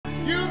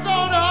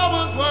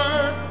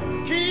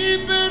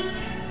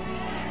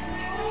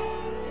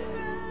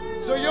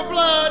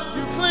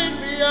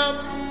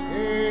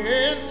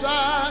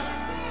inside.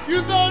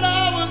 You thought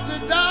I was to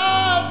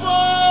die for.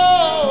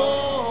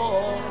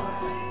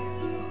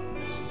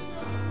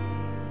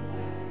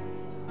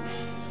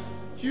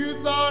 You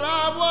thought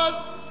I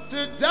was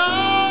to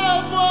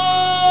die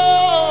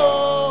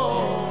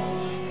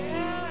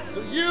for.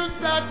 So you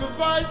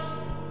sacrificed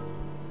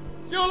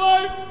your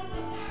life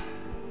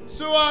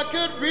so I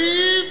could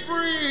be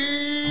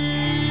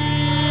free.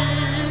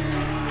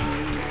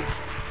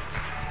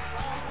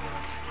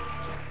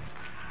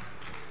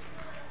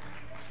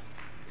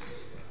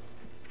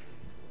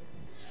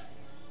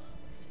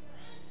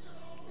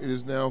 It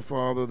is now,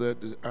 Father,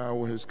 that the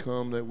hour has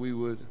come that we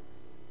would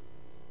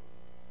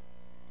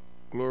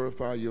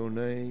glorify your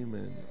name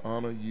and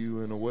honor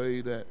you in a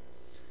way that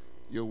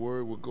your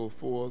word would go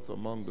forth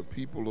among the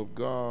people of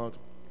God.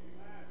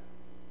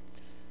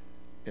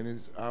 And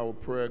it's our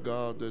prayer,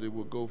 God, that it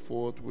will go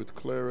forth with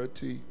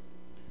clarity,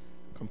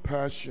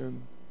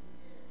 compassion,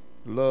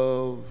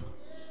 love,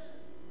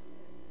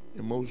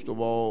 and most of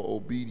all,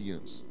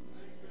 obedience.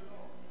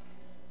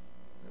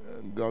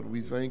 And God, we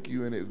thank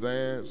you in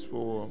advance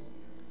for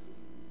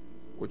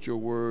what your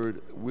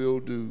word will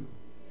do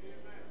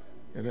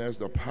and has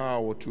the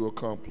power to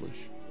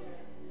accomplish.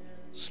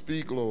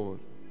 Speak, Lord,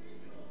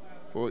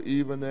 for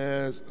even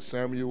as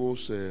Samuel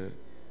said,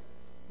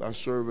 thy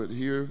servant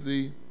heareth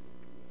thee,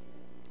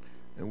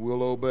 and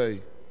will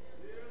obey.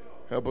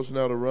 Help us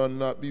now to run,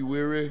 not be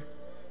weary,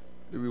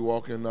 to be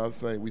walking, not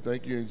faint. We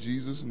thank you in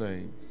Jesus'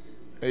 name.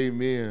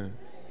 Amen.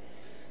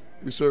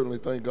 We certainly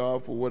thank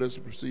God for what has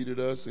preceded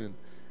us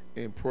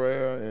in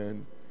prayer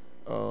and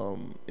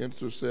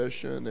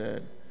intercession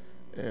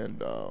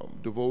and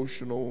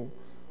devotional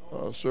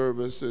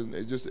service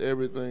and just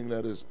everything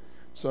that is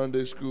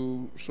Sunday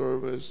school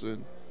service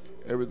and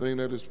everything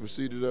that has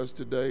preceded us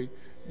today.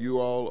 You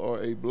all are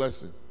a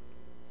blessing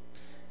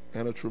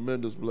and a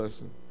tremendous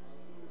blessing.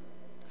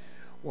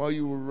 While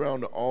you were around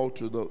the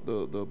altar,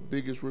 the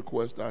biggest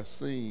request I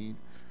seen,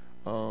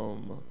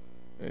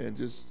 and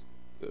just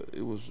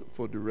it was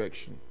for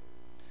direction.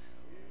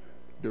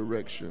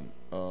 Direction.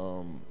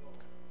 I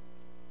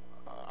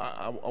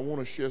want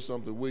to share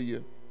something with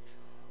you.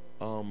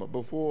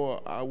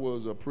 Before I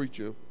was a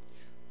preacher,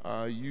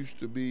 I used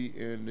to be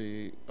in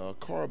the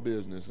car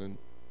business, and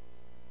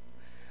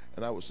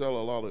I would sell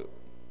a lot of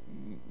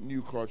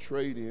new car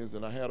trade-ins,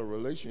 and I had a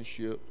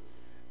relationship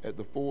at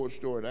the Ford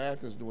store in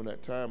Athens during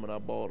that time, and I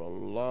bought a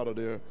lot of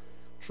their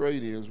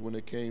trade-ins when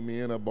they came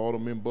in. I bought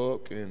them in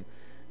bulk, and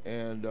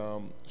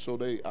so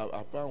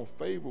I found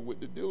favor with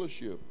the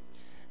dealership.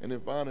 And in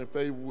finding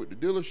favor with the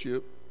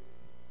dealership,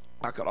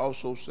 I could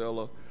also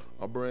sell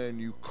a brand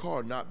new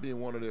car, not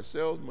being one of their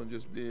salesmen,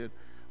 just being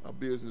a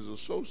business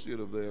associate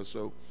of theirs.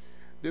 So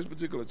this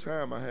particular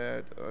time I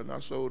had, and I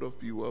sold a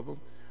few of them,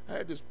 I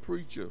had this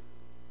preacher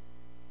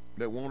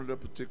that wanted a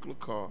particular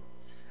car,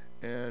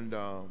 and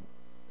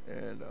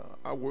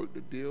I worked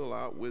the deal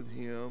out with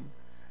him.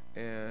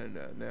 And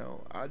now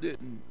I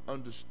didn't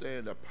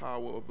understand the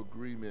power of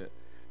agreement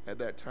at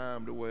that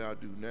time the way I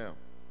do now.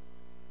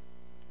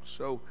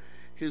 So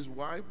his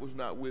wife was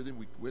not with him.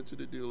 We went to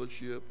the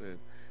dealership,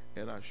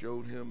 and I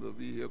showed him the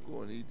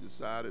vehicle, and he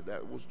decided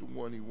that was the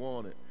one he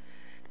wanted.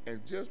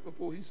 And just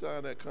before he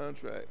signed that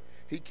contract,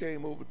 he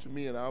came over to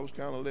me, and I was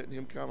kind of letting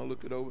him kind of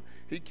look it over.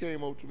 He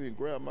came over to me and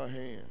grabbed my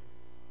hand,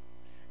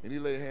 and he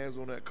laid hands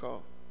on that car,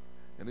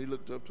 and he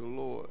looked up to the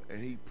Lord,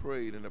 and he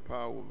prayed in the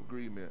power of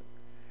agreement.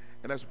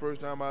 And that's the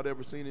first time I'd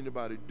ever seen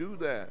anybody do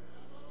that.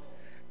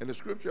 And the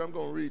scripture I'm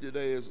going to read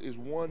today is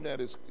one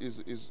that is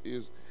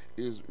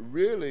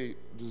really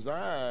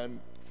designed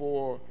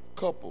for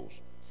couples.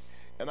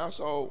 And I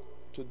saw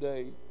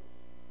today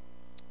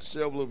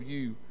several of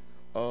you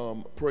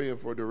praying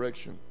for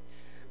direction.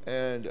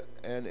 And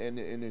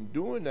in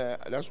doing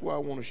that, that's why I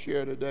want to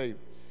share today.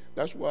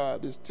 That's why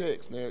this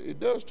text, now it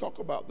does talk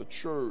about the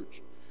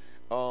church,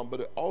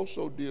 but it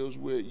also deals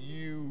with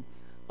you,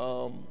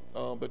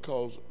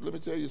 because let me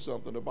tell you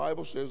something. The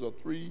Bible says a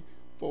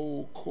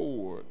threefold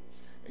cord.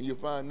 And you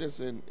find this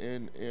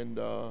in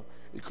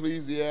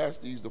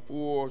Ecclesiastes, the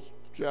 4th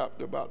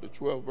chapter, about the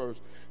 12th verse.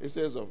 It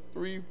says a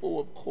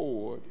threefold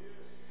cord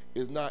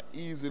is not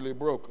easily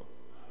broken.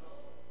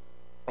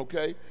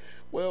 Okay?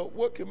 Well,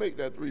 what can make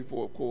that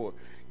threefold cord?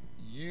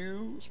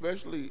 You,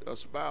 especially a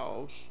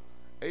spouse,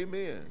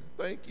 amen.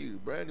 Thank you.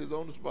 Brandon's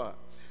on the spot.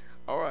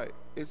 All right.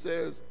 It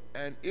says,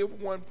 and if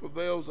one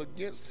prevails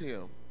against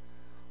him,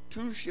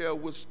 two shall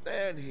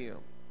withstand him.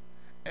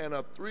 And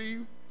a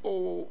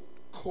threefold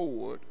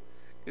cord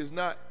is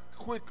not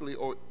quickly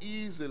or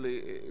easily,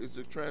 is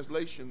the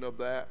translation of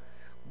that,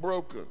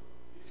 broken.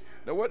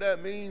 Now what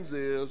that means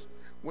is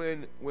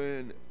when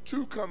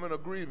two come in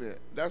agreement,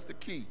 that's the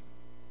key.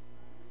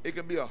 It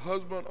can be a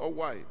husband or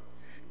wife.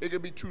 It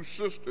can be two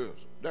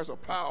sisters. That's a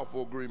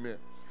powerful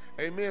agreement.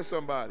 Amen,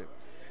 somebody.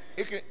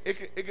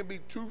 It can be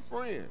two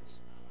friends.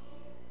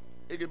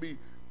 It can be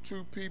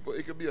two people.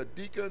 It can be a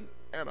deacon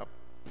and a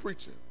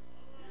preacher.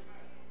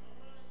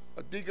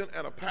 A deacon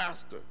and a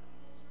pastor.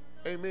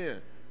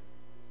 Amen.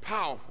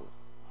 Powerful.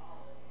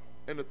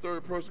 And the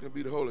third person can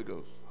be the Holy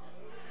Ghost.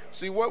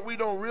 See, what we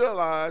don't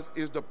realize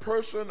is the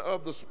person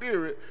of the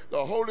Spirit,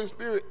 the Holy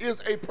Spirit,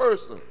 is a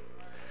person.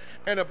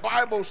 And the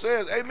Bible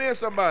says, amen,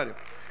 somebody.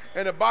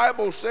 And the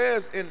Bible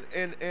says in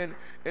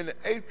the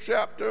 8th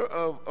chapter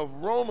of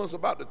Romans,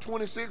 about the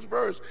 26th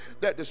verse,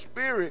 that the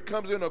Spirit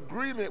comes in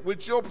agreement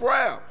with your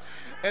prayer.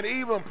 And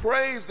even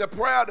prays the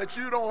prayer that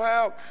you don't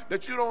have,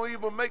 that you don't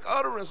even make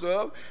utterance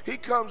of. He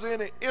comes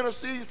in and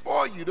intercedes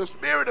for you, the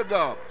Spirit of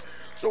God.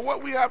 So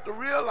what we have to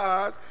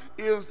realize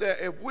is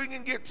that if we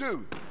can get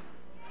to,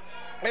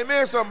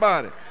 amen,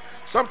 somebody.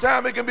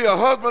 Sometimes it can be a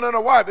husband and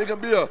a wife. It can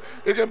be a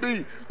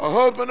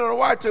husband and a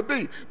wife to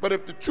be. But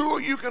if the two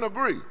of you can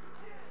agree,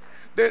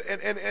 that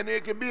and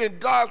it can be in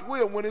God's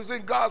will. When it's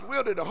in God's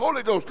will, then the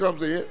Holy Ghost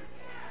comes in.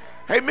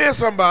 Amen,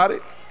 somebody.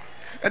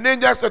 And then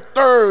that's the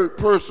third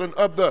person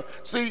of the,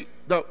 see,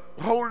 the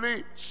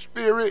Holy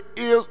Spirit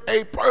is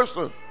a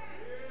person.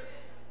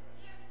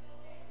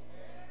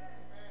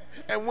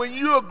 And when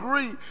you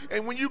agree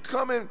and when you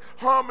come in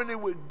harmony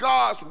with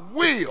God's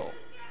will,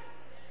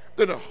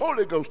 then the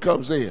Holy Ghost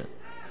comes in.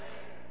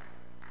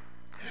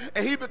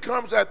 And he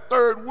becomes that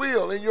third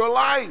wheel in your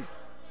life.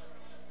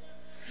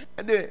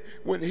 And then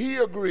when he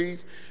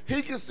agrees,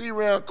 he can see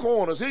around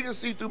corners. He can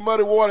see through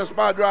muddy water and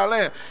spot dry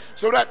land.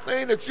 So that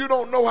thing that you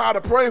don't know how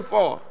to pray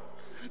for,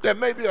 that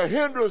may be a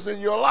hindrance in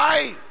your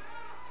life,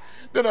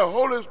 then the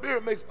Holy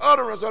Spirit makes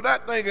utterance of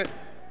that thing. And,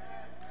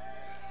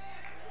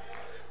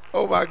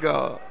 oh my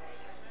God.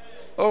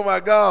 Oh my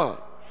God.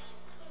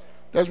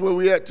 That's where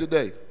we at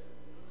today.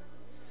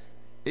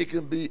 It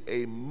can be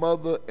a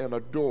mother and a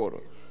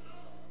daughter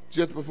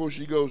just before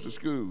she goes to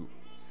school.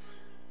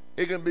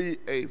 It can be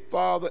a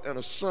father and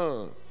a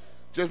son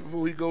just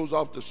before he goes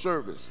off to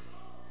service.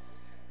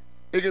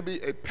 It can be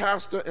a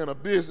pastor and a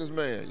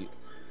businessman.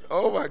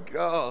 Oh my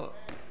God.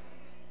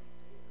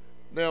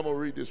 Now I'm going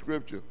to read the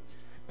scripture.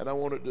 And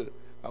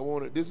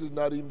this is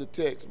not even the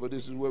text, but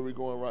this is where we're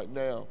going right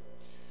now.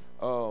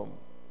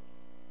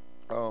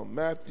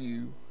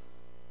 Matthew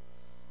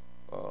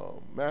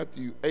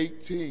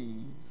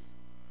 18,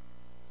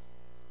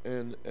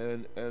 and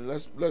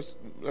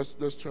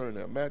let's turn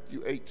there.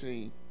 Matthew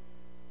 18,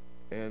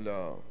 and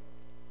I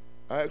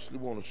actually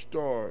want to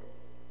start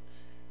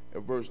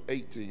at verse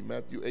 18.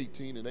 Matthew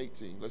 18 and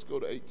 18. Let's go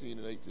to 18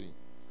 and 18.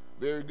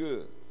 Very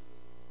good.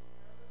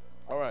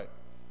 All right.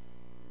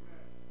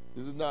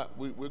 This is not.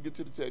 We'll get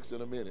to the text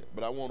in a minute,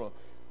 but I want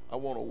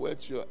to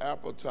whet your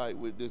appetite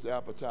with this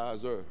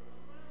appetizer.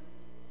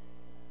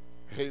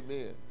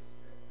 Amen.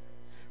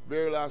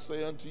 Verily I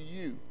say unto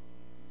you,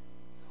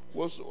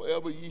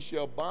 whatsoever ye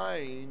shall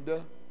bind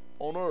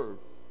on earth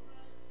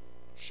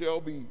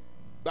shall be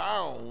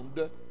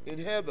bound in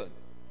heaven,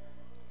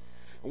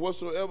 and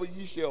whatsoever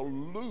ye shall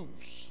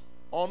loose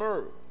on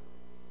earth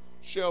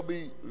shall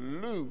be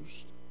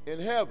loosed in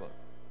heaven.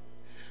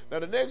 Now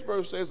the next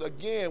verse says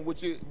again,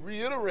 which it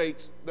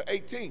reiterates the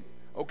 18th.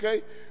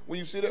 Okay, when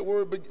you see that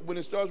word, when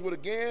it starts with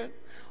again,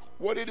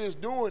 what it is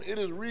doing, it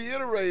is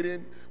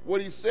reiterating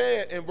what he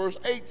said in verse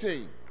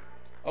 18.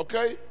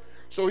 Okay?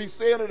 So he's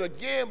saying it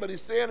again, but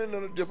he's saying it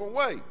in a different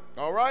way.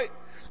 All right?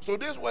 So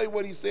this way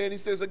what he's saying, he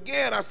says,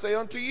 again, I say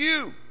unto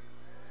you.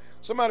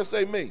 Somebody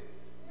say me.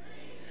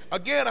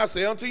 Again, I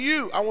say unto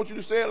you. I want you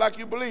to say it like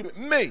you believe it.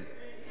 Me.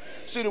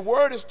 See, the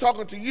word is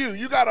talking to you.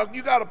 You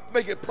gotta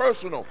make it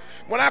personal.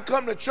 When I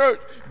come to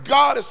church,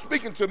 God is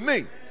speaking to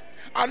me.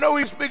 I know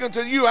he's speaking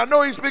to you. I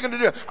know he's speaking to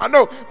you. I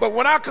know, but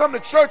when I come to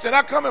church and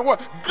I come and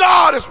work,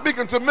 God is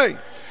speaking to me.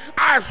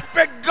 I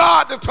expect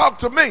God to talk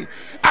to me.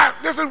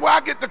 This is where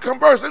I get to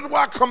converse. This is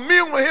where I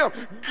commune with him.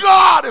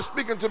 God is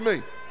speaking to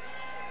me.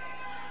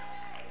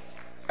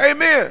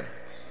 Amen.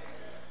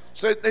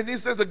 So, and he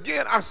says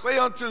again, I say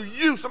unto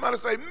you, somebody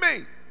say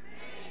me,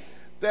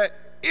 that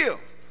if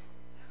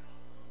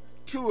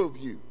two of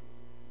you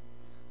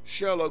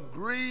shall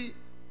agree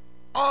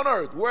on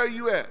earth, where are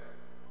you at?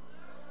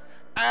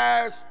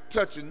 As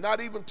touching, not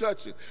even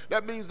touching.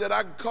 That means that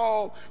I can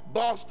call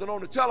Boston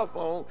on the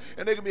telephone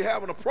and they can be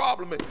having a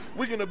problem and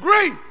we can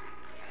agree.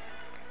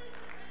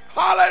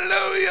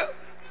 Hallelujah.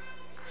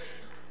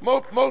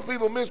 Most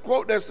people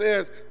misquote that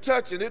says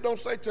touching. It don't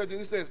say touching.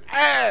 It says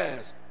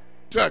as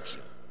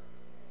touching.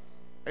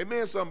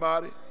 Amen,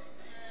 somebody.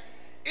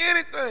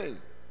 Anything.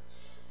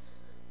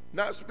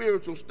 Not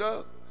spiritual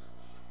stuff.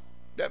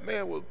 That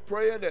man was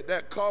praying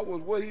that car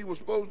was what he was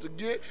supposed to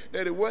get,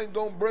 that it wasn't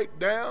going to break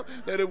down,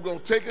 that it was going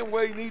to take him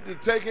where he needed to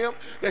take him,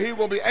 that he was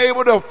going to be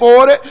able to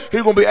afford it, he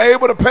was going to be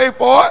able to pay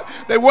for it.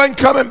 They wasn't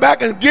coming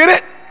back and get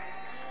it.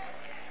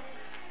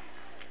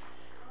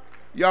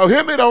 Y'all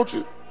hear me, don't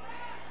you?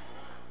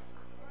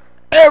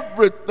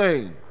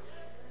 Everything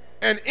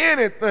and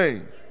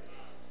anything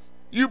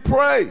you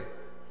pray.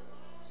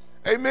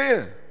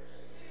 Amen.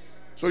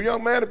 So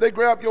young man, if they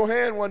grab your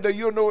hand one day,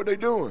 you'll know what they're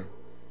doing.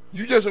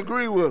 You just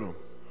agree with them.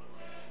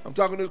 I'm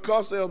talking to the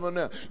car salesman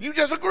now. You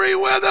just agree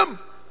with them.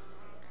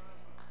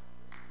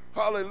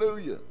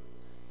 Hallelujah.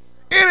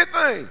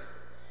 Anything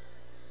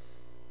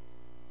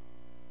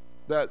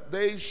that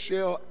they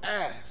shall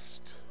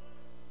ask,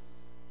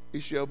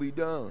 it shall be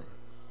done.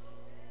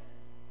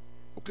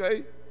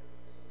 Okay?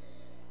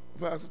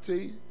 Pastor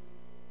T,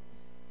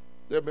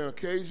 there have been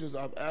occasions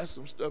I've asked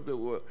some stuff that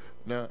were,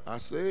 now I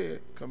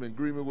said, come in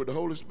agreement with the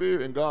Holy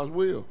Spirit and God's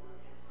will.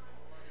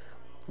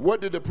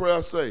 What did the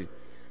prayer say?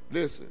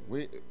 Listen,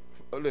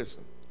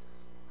 listen.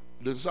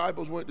 The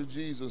disciples went to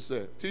Jesus and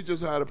said, teach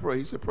us how to pray.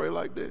 He said, pray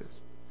like this,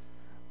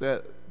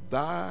 that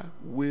thy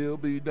will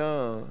be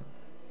done.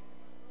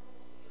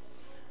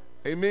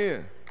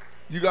 Amen.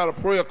 You got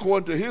to pray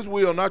according to his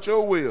will, not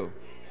your will.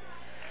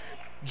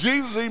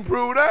 Jesus even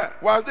proved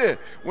that. Watch this.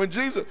 When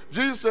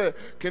Jesus said,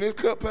 can this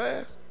cup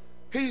pass?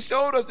 He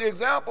showed us the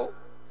example.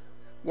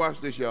 Watch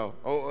this, y'all.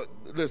 Oh,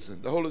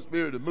 listen, the Holy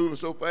Spirit is moving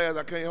so fast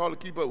I can't hardly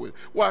keep up with it.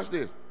 Watch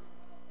this.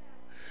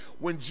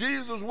 When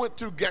Jesus went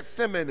to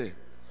Gethsemane,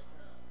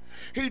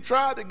 he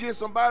tried to get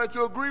somebody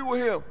to agree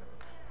with him.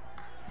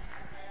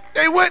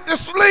 They went to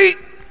sleep.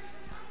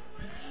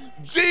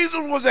 Jesus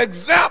was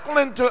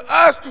exempling to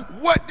us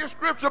what the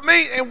scripture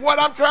means and what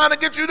I'm trying to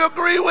get you to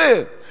agree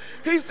with.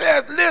 He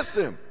says,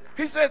 listen.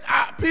 He says,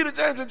 Peter,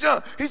 James, and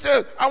John. He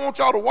says, I want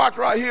y'all to watch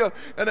right here.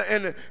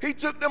 And he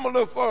took them a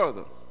little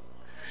further.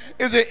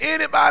 Is there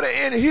anybody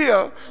in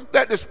here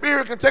that the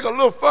Spirit can take a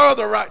little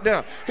further right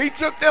now? He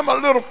took them a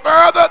little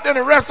further than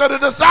the rest of the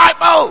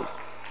disciples.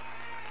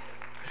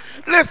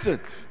 Listen,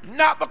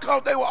 not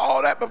because they were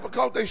all that, but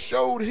because they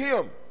showed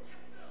him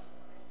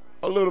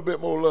a little bit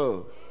more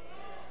love.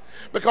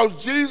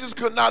 Because Jesus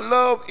could not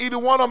love either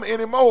one of them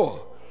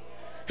anymore.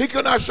 He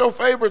could not show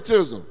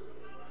favoritism.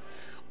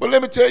 But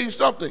let me tell you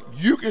something.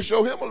 You can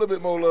show him a little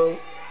bit more love.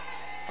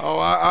 Oh,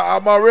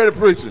 I'm already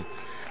preaching.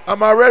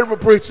 I'm already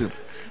preaching.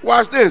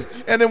 Watch this.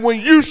 And then when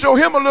you show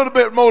him a little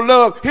bit more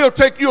love, he'll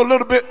take you a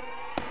little bit.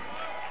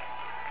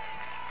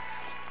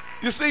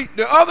 You see,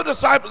 the other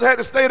disciples had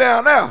to stay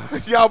down now.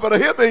 Y'all better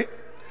hear me.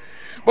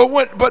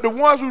 But the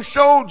ones who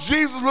showed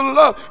Jesus a little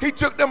love, he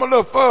took them a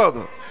little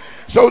further.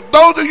 So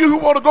those of you who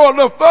want to go a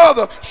little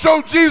further,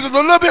 show Jesus a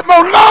little bit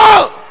more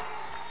love.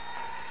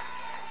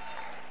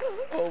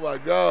 Oh, my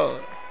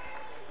God.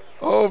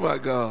 Oh, my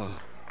God.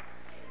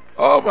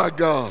 Oh, my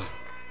God.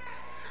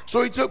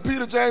 So he took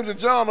Peter, James, and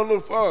John a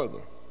little further.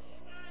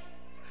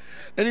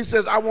 And he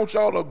says, I want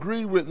y'all to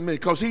agree with me,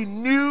 because he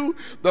knew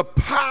the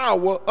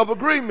power of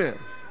agreement.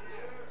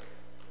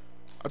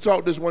 I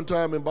taught this one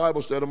time in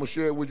Bible study. I'm going to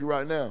share it with you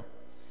right now.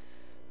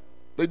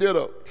 They did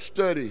a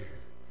study,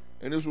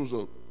 and this was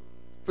a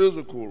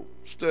physical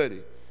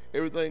study.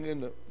 Everything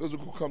in the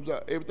physical comes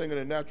out, everything in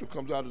the natural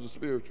comes out of the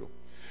spiritual.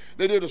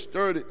 They did a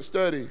study,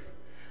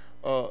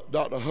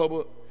 Dr.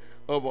 Hubbard,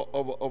 of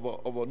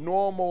a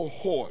normal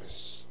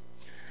horse.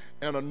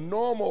 And a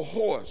normal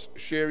horse,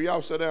 Sherry,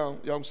 y'all sit down.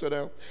 Y'all can sit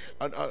down.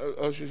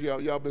 Ushers,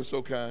 y'all been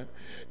so kind.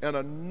 And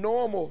a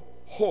normal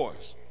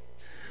horse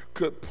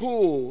could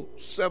pull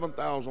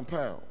 7,000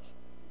 pounds.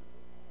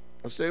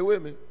 Now stay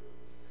with me.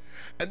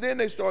 And then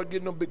they started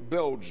getting them big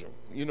Belgian,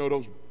 you know,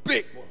 those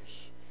big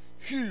ones,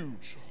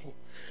 huge.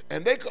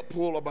 And they could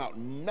pull about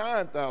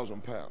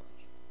 9,000 pounds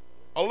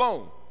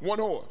alone, one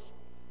horse.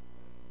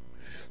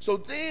 So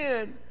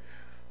then,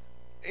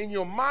 in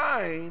your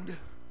mind,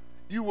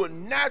 you would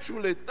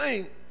naturally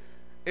think,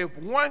 if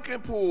one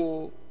can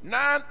pull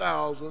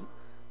 9,000,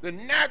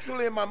 then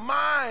naturally in my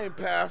mind,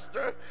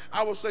 Pastor,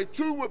 I would say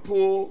two would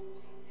pull.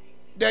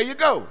 There you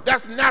go.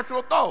 That's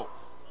natural thought.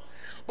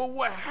 But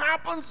what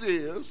happens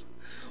is,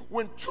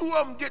 when two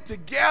of them get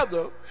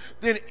together,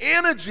 then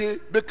energy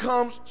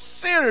becomes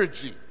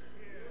synergy.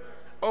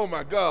 Oh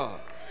my God.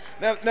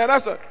 Now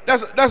that's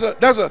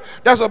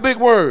a big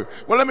word.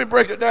 Well, let me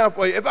break it down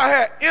for you. If I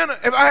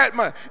had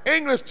my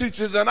English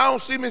teachers, and I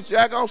don't see Miss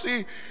Jack, I don't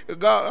see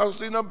God,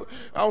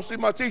 I don't see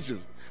my teachers.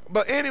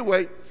 But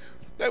anyway,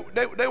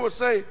 they would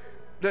say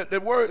that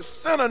the word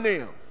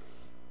synonym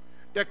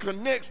that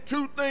connects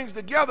two things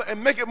together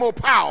and make it more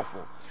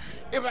powerful.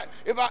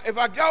 If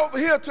I go over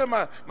here to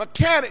my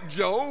mechanic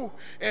Joe,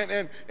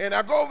 and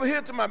I go over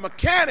here to my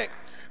mechanic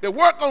that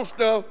work on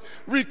stuff,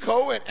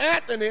 Rico and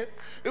Anthony,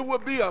 it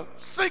would be a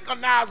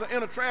synchronizer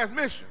in a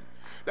transmission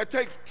that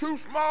takes two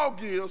small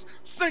gears,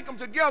 sync them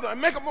together,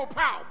 and make them more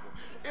powerful.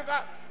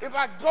 If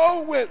I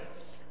go with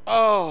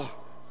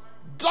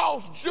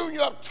Gauss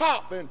Jr. up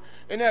top and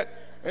that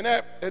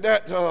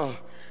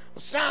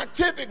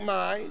scientific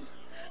mind,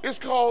 it's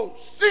called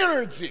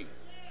synergy.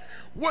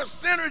 What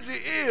synergy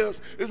is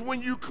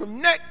when you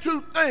connect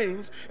two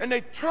things and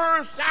they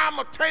turn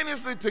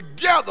simultaneously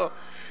together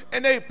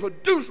and they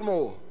produce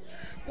more.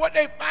 What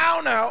they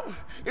found out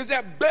is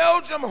that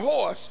Belgian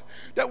horse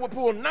that will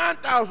pull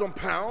 9,000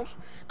 pounds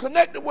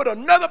connected with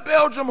another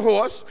Belgian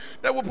horse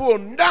that will pull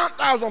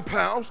 9,000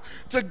 pounds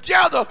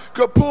together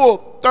could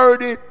pull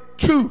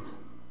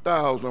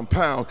 32,000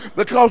 pounds,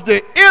 because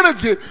the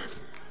energy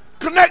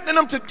connecting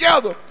them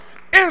together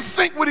in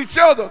sync with each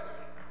other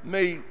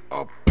made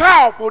a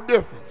powerful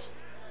difference.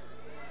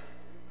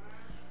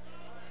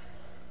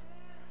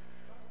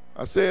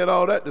 I said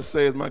all that to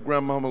say, as my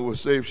grandmama would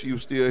say if she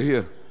was still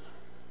here,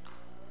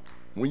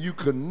 when you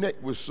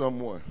connect with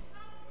someone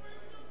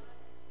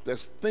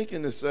that's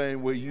thinking the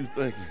same way you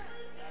thinking,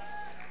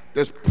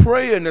 that's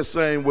praying the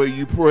same way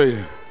you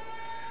praying,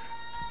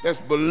 that's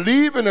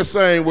believing the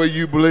same way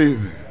you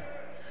believe it.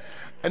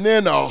 And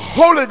then the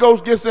Holy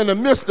Ghost gets in the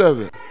midst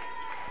of it.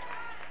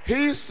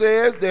 He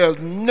says there's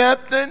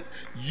nothing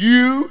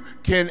you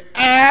can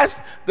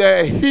ask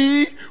that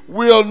he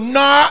will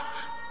not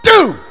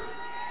do.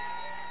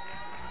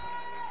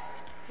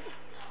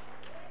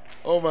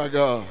 Oh my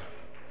God.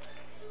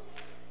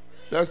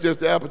 That's just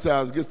the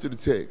appetizer. Gets to the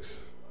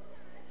text.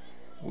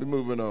 We're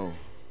moving on.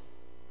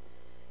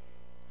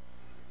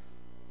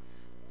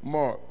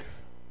 Mark's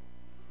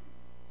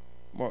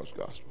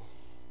gospel.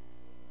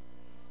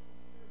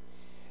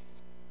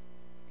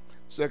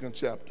 2nd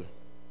chapter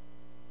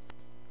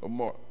of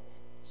Mark.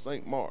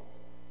 St. Mark.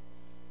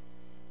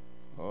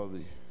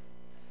 The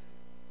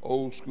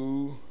old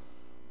school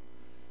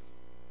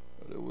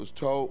that was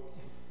taught.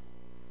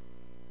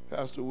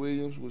 Pastor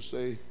Williams would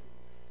say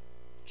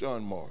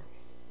John Mark.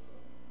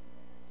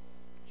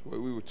 That's the way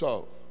we were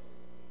taught.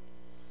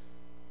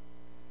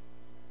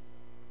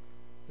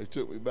 They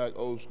took me back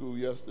old school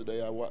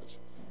yesterday. I watched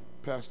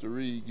Pastor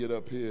Reed get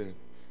up here and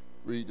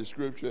read the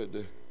scripture at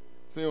the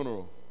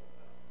funeral.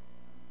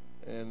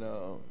 And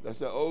that's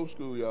that old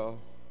school, y'all.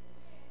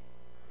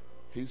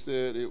 He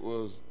said it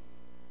was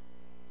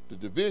the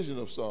division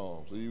of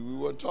Psalms. We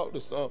wasn't taught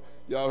the Psalm.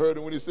 Y'all heard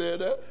him when he said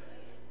that?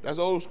 That's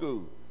old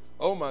school.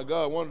 Oh my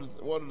God!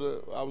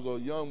 I was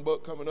a young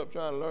buck coming up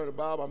trying to learn the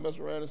Bible. I messed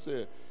around and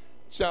said,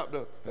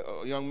 "Chapter,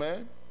 young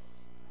man."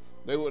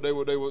 They was.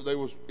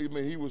 I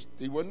mean, he wasn't.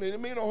 He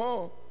didn't mean no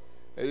harm.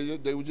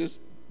 They were just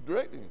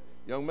directing,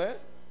 young man.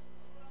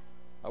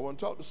 I wasn't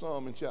taught the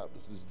Psalm in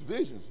chapters. It's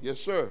divisions. Yes,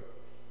 sir.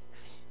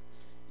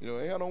 You know,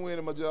 ain't had no wind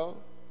in my jaw.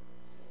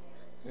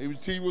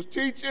 He was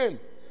teaching.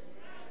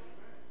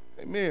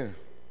 Amen.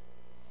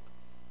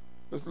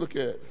 Let's look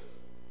at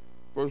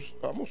verse.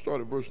 I'm gonna start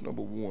at verse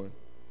number 1.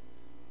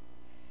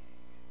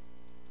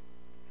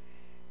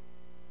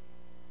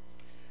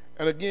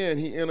 And again,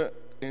 he entered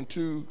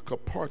into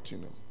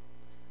Capernaum.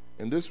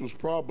 And this was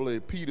probably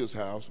Peter's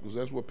house, because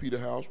that's what Peter's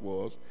house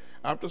was.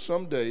 After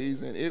some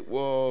days, and it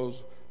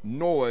was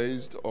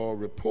noised or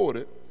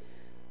reported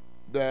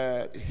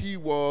that he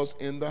was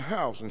in the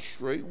house. And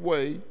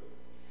straightway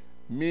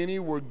many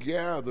were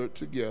gathered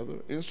together,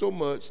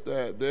 insomuch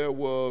that there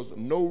was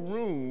no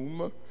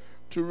room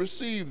to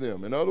receive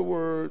them. In other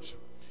words,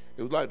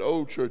 it was like the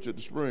old church at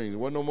the Springs. There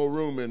wasn't no more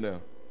room in there.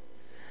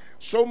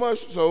 So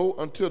much so,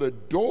 until the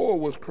door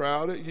was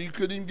crowded, he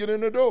couldn't even get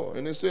in the door.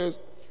 And it says,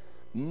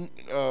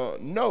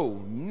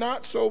 no,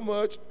 not so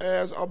much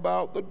as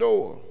about the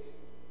door.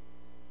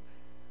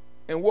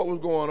 And what was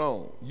going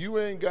on? You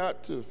ain't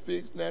got to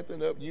fix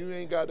nothing up. You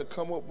ain't got to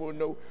come up with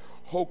no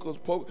hocus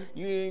pocus.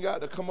 You ain't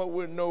got to come up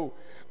with no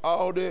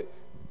all that.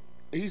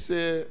 He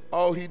said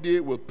all he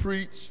did was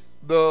preach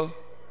the.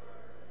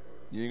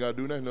 You ain't got to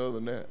do nothing other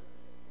than that.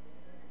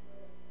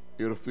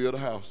 It'll fill the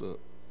house up.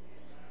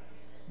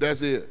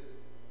 That's it.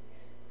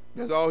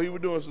 That's all he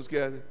was doing, Sister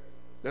Kathy.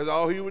 That's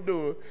all he was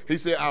doing. He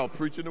said, I'll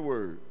preach in the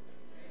word.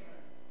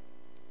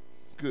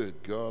 Good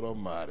God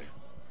Almighty.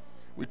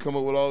 We come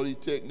up with all these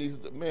techniques.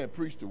 Man,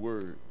 preach the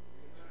word.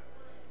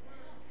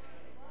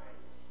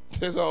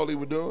 That's all he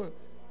was doing.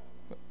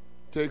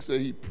 Text said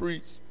he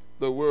preached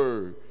the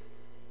word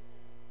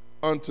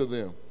unto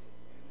them.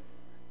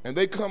 And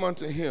they come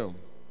unto him,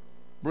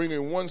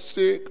 bringing one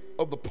sick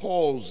of the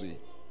palsy,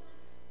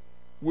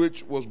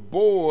 which was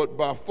bored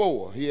by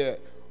 4. He had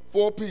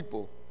 4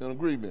 people in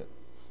agreement.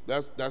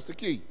 That's the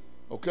key,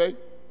 okay?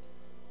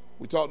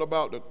 We talked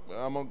about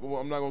I'm not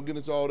going to get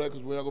into all that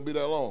because we're not going to be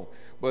that long.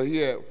 But he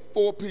had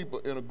 4 people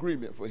in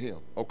agreement for him,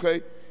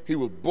 okay? He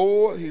was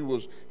bored. He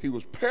was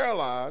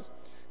paralyzed.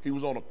 He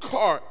was on a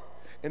cart,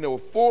 and there were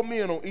 4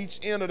 men on each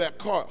end of that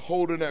cart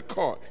holding that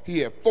cart. He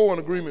had 4 in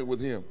agreement with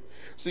him.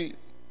 See,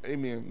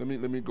 amen.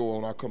 Let me go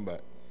on. I'll come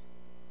back.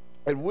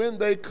 And when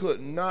they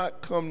could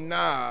not come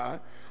nigh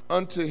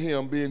unto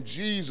him, being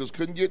Jesus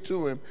couldn't get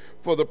to him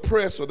for the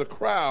press or the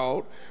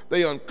crowd,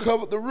 they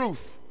uncovered the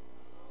roof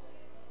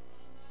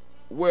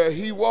where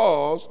he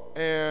was,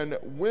 and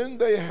when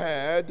they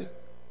had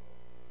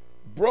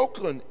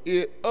broken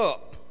it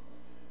up,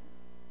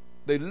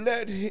 they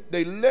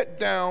let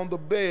down the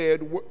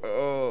bed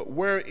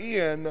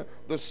wherein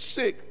the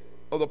sick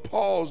of the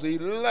palsy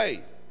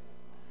lay.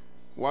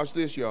 Watch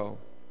this, y'all.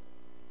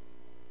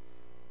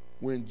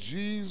 When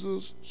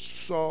Jesus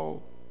saw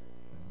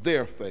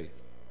their faith.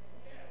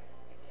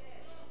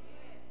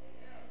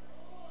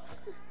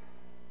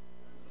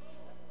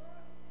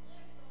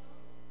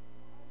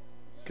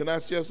 Can I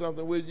share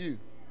something with you?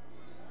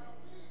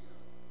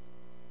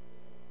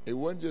 It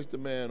wasn't just the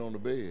man on the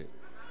bed.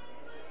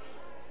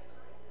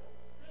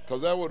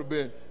 Because that would have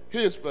been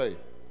his faith.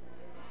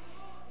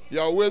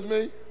 Y'all with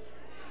me?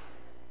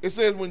 It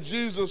says when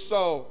Jesus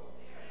saw,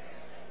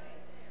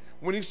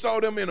 when he saw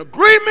them in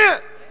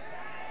agreement,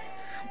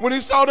 when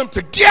he saw them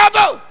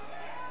together,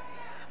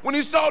 when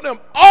he saw them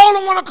all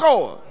in one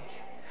accord.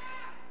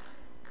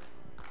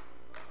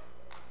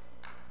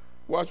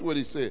 Watch what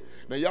he said.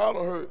 Now y'all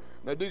done heard.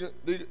 Now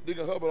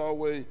Deacon Hubbard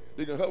always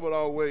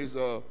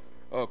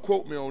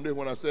quote me on this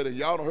when I said it.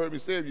 Y'all done heard me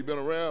say, if you've been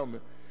around me,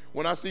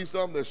 When I see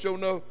something that's sure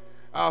enough,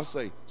 I'll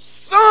say,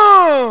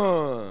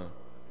 son.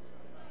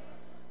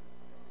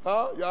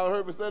 Huh? Y'all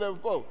heard me say that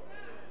before?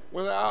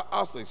 When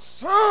I'll say,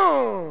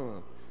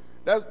 son.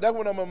 That's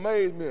when I'm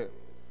amazed, man.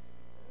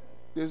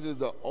 This is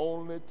the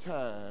only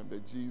time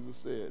that Jesus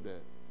said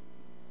that.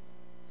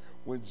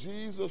 When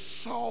Jesus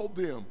saw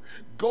them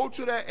go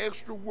to that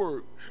extra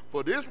work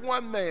for this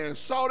one man,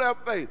 saw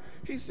that faith,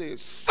 he said,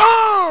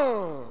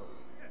 son.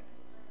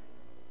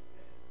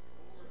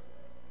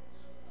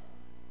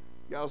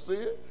 Y'all see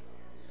it?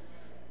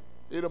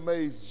 It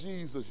amazed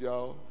Jesus,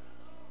 y'all.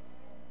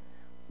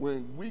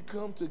 When we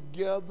come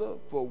together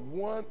for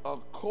one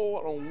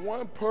accord on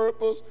one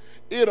purpose,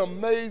 it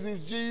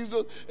amazes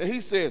Jesus. And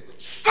he says,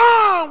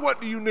 son, what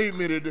do you need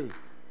me to do?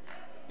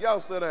 Y'all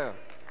sit down.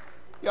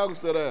 Y'all can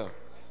sit down.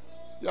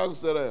 Y'all can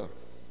sit down.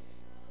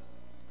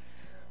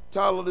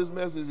 Title of this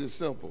message is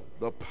simple.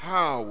 The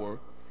power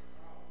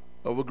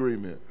of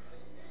agreement.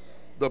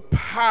 The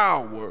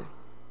power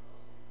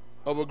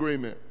of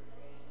agreement.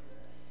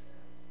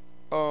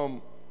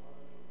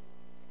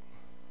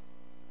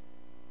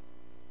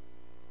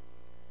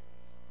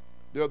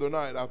 The other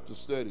night after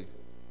study,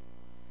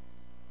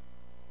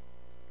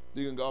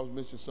 Deacon Goss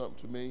mentioned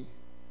something to me,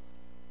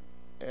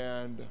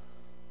 and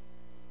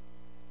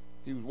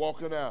he was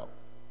walking out,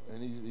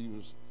 and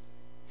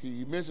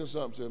he mentioned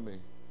something to me,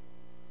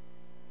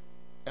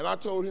 and I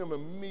told him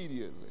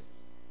immediately.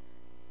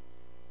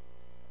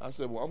 I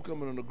said, well, I'm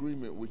coming in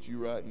agreement with you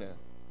right now.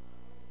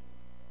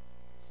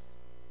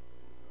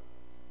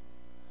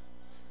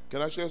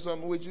 Can I share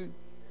something with you?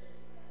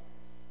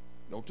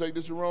 Don't take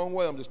this the wrong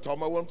way. I'm just talking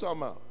about what I'm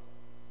talking about.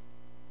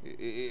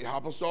 It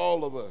happens to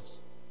all of us.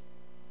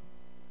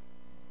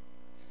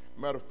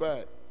 Matter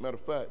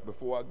of fact,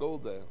 before I go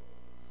there,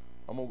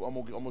 I'm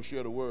gonna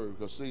share the word,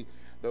 because see,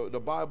 the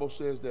Bible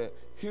says that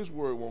His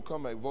word won't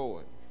come back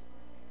void.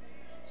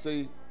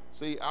 See,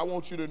 I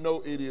want you to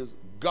know it is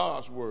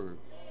God's word,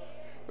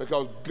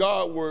 because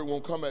God's word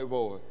won't come back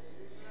void.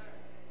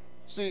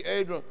 See,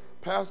 Adrian,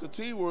 Pastor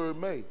T word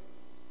may,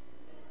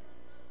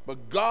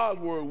 but God's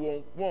word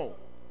won't.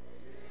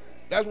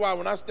 That's why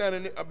when I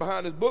stand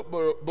behind this book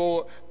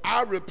board,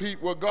 I repeat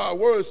what God's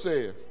word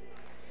says.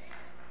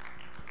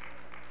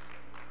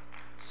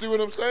 See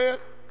what I'm saying?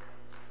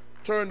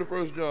 Turn to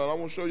 1 John. I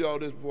want to show y'all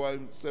this before I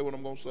say what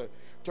I'm going to say.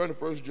 Turn to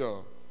 1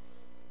 John,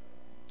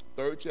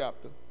 3rd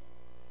chapter,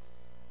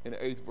 in the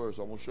 8th verse.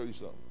 I want to show you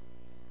something.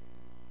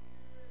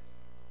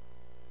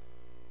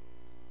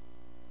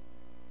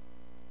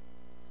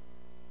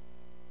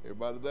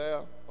 Everybody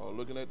there or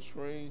looking at the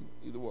screen?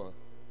 Either one.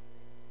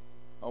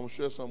 I want to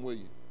share something with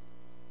you.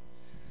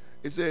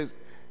 It says,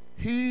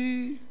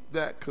 he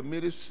that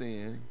committeth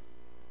sin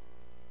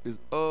is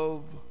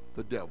of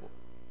the devil.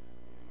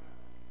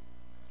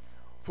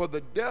 For the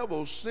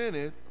devil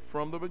sinneth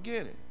from the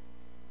beginning.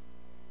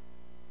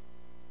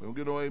 We don't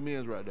get no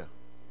amens right now.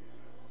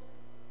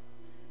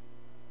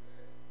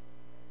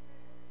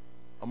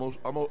 I'm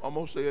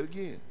gonna say it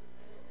again.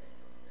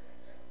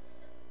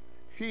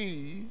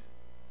 He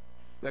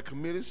that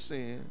committeth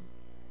sin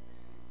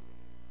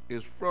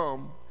is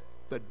from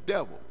the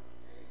devil.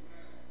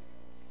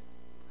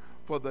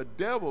 For the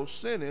devil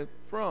sinneth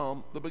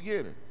from the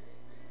beginning.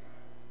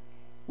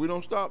 We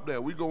don't stop there.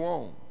 We go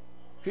on.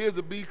 Here's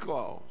the B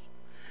clause.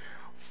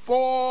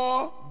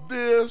 For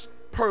this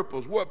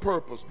purpose. What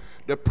purpose?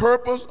 The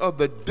purpose of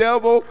the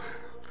devil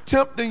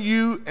tempting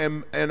you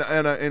and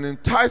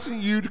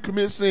enticing you to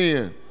commit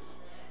sin.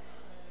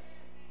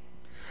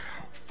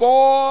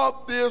 For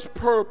this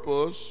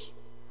purpose,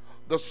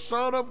 the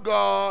Son of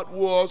God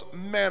was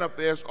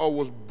manifest, or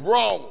was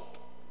brought,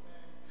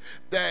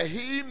 that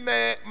he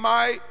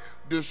might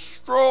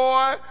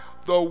destroy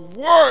the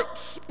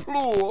works,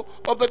 plural,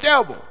 of the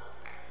devil.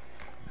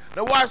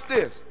 Now watch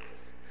this.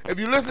 If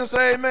you listen,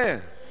 say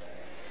amen.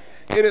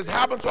 It has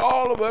happened to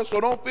all of us, so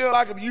don't feel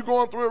like if you're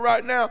going through it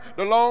right now,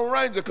 the Lone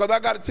Ranger, because I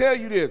got to tell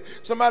you this.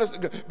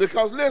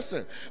 Because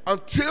listen,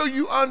 until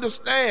you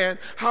understand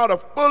how to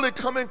fully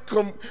come in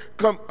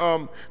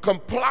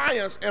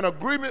compliance and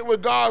agreement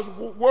with God's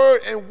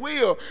word and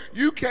will,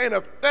 you can't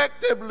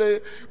effectively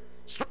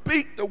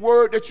speak the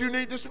word that you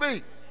need to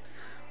speak.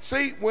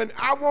 See, when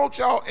I want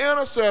y'all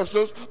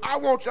intercessors, I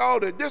want y'all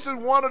to, this is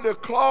one of the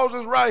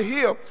clauses right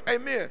here.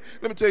 Amen.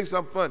 Let me tell you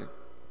something funny.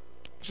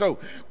 So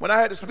when I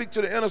had to speak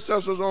to the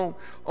intercessors on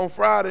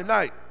Friday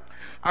night,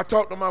 I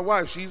talked to my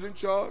wife. She's in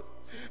charge.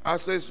 I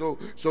said, so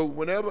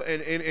whenever,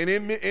 and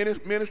in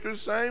ministry the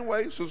same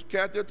way, Sister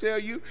Kathy will tell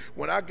you,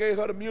 when I gave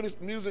her the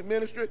music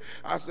ministry,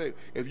 I said,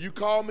 if you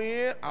call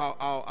me in,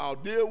 I'll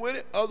deal with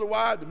it.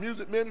 Otherwise, the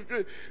music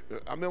ministry,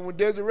 I remember when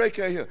Desiree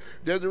came here,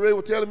 Desiree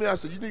was telling me, I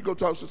said, you need to go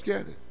talk to Sister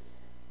Kathy.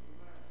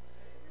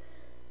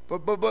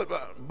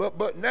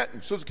 But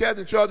nothing. Sister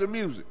Kathy in charge of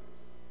music.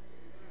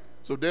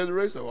 So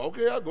Desiree said, well,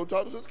 okay, I'll go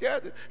talk to Sister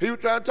Kathy. He was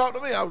trying to talk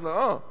to me. I was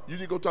like, you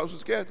need to go talk to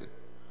Sister Kathy.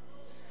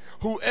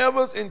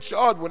 Whoever's in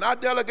charge, when I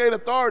delegate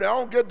authority, I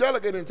don't get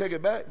delegated and take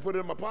it back and put it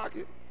in my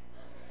pocket.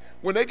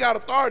 When they got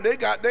authority,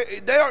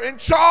 they are in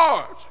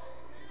charge.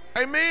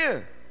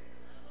 Amen.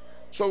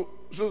 So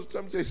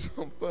let me tell you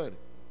something funny.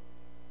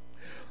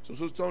 So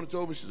Sister Tony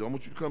told me, she said, I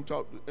want you to come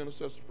talk to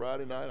intercessor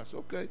Friday night. I said,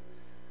 okay.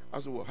 I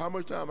said, well, how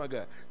much time I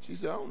got? She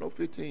said, I don't know,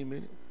 15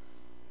 minutes.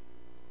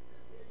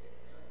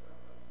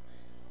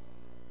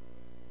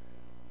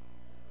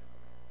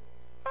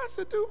 I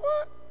said, do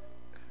what?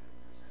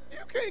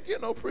 You can't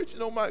get no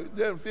preaching on my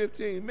there in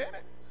 15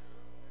 minutes.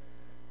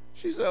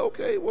 She said,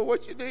 okay, well,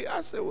 what you need?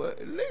 I said, well,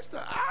 at least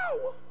an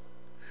hour.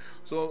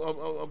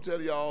 So I'm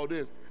telling you all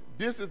this.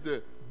 This is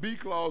the B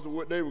clause of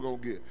what they were going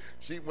to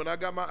get. When I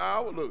got my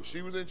hour, look,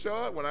 she was in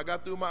charge. When I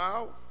got through my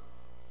hour,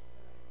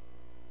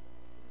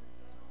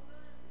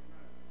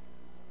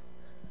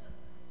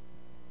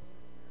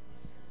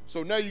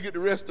 so now you get the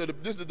rest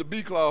of this is the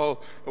B clause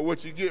of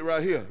what you get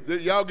right here.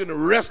 Y'all getting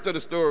the rest of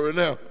the story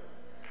now.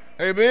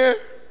 Amen?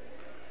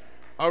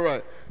 All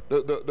right.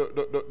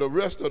 The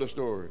rest of the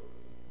story.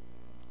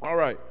 All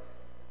right.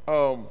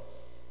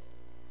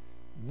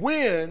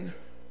 When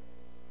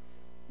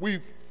we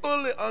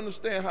fully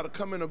understand how to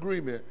come in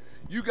agreement,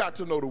 you got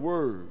to know the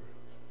word.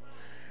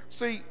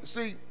 See,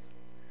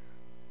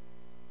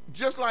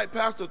 just like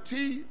Pastor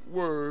T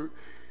word,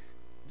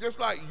 just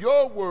like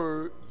your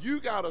word, you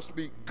got to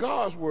speak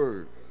God's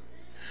word.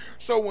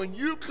 So when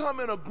you come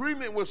in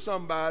agreement with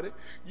somebody,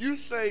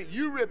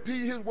 you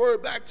repeat his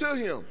word back to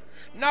him.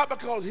 Not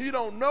because he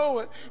don't know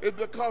it, it's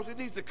because it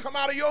needs to come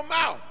out of your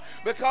mouth.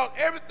 Because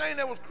everything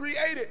that was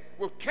created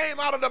came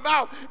out of the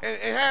mouth and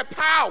had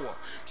power.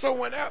 So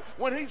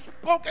when he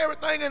spoke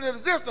everything into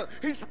existence,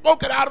 he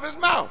spoke it out of his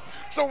mouth.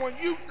 So when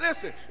you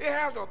listen, it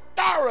has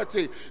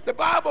authority. The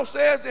Bible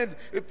says in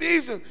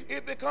Ephesians,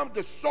 it becomes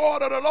the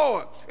sword of the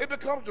Lord. It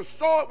becomes the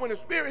sword when the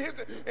Spirit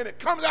hits it and it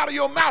comes out of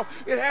your mouth.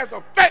 It has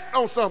effect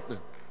on something.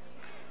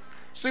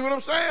 See what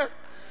I'm saying?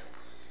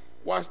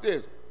 Watch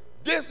this.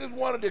 This is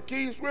one of the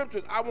key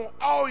scriptures. I want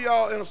all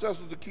y'all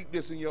intercessors to keep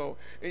this in your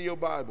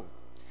Bible.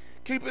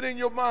 Keep it in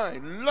your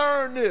mind.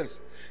 Learn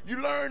this.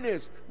 You learn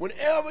this.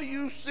 Whenever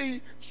you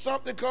see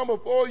something come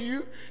before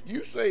you,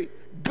 you say,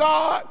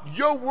 God,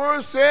 your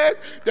word says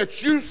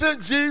that you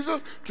sent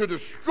Jesus to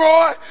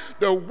destroy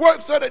the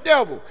works of the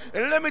devil.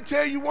 And let me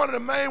tell you one of the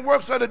main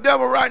works of the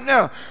devil right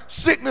now,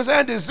 sickness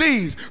and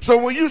disease. So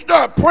when you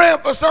start praying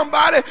for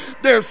somebody,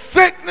 their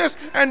sickness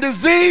and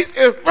disease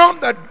is from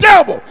the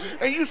devil.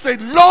 And you say,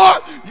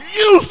 Lord,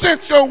 you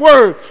sent your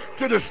word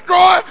to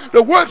destroy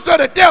the works of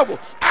the devil.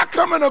 I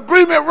come in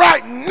agreement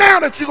right now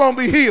that you're going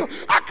to be healed.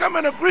 I come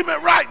in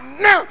agreement right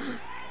now.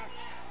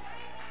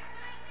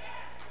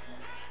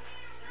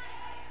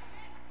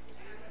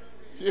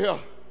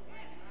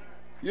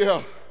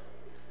 Yeah.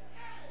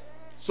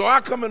 So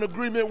I come in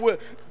agreement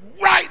with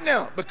right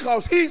now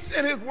because he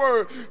sent his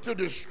word to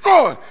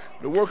destroy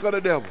the work of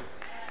the devil.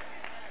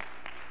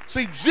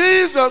 See,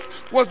 Jesus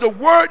was the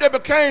word that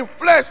became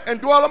flesh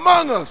and dwelt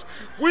among us.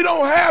 We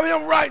don't have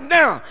him right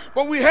now,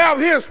 but we have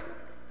his.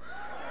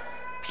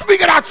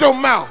 Speak it out your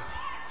mouth.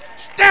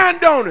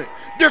 Stand on it.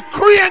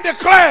 Decree and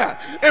declare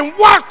and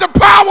watch the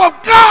power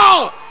of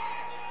God.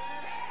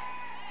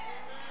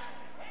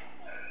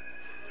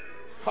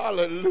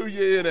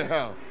 Hallelujah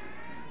anyhow.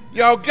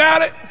 Y'all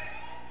got it?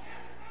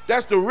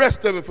 That's the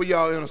rest of it for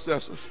y'all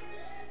intercessors.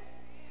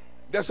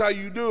 That's how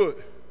you do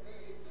it.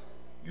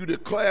 You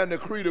declare and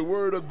decree the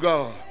word of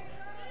God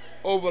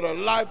over the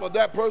life of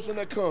that person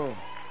that comes.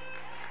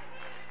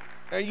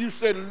 And you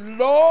said,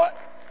 Lord,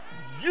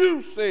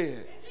 you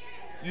said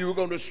you were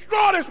going to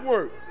destroy this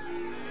work.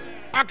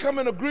 I come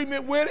in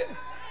agreement with it.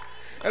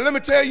 And let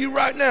me tell you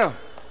right now,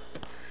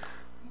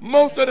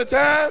 most of the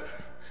time,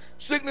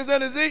 sickness and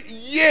disease,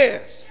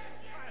 yes.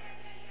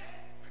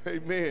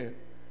 Amen.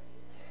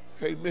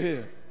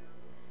 Amen.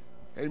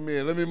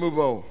 Amen. Let me move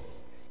on.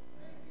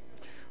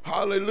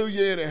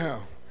 Hallelujah anyhow.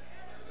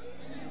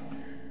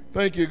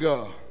 Thank you,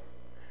 God.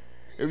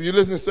 If you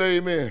listen, say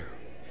amen.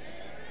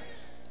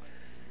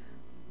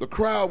 The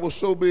crowd was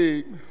so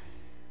big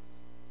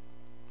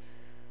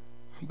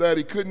that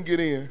he couldn't get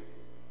in.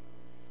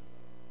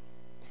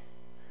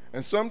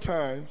 And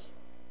sometimes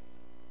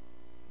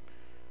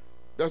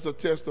that's a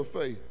test of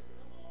faith.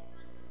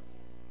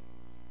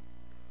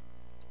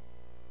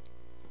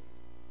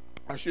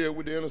 I shared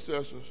with the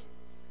intercessors,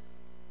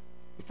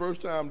 the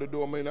first time the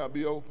door may not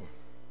be open.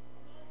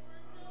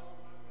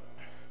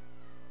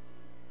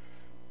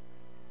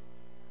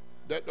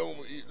 That don't,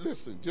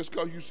 listen, just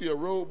because you see a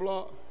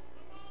roadblock,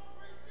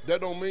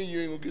 that don't mean you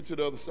ain't gonna get to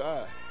the other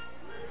side.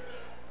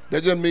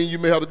 That just means you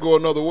may have to go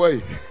another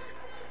way.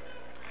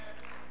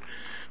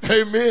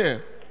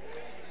 Amen.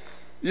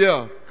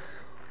 Yeah.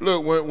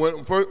 Look,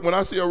 when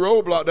I see a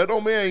roadblock, that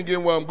don't mean I ain't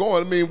getting where I'm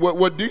going. I mean,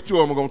 what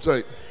detour am I gonna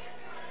take?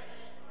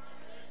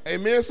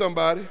 Amen,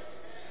 somebody.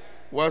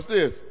 Watch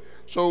this.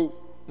 So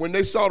when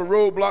they saw the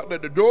roadblock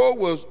that the door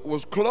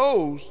was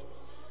closed,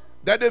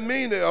 that didn't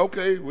mean that,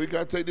 okay, we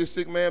got to take this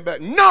sick man back.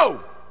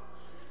 No!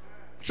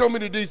 Show me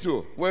the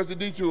detour. Where's the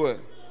detour at?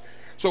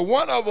 So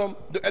one of them,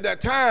 at that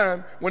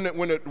time, when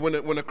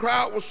the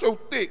crowd was so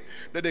thick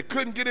that they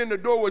couldn't get in the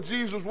door where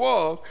Jesus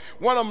was,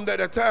 one of them at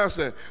that time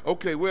said,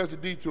 okay, where's the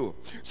detour?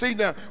 See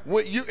now,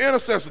 when you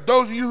intercessors,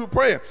 those of you who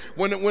pray,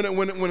 when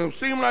it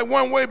seemed like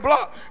one-way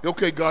block,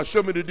 okay, God,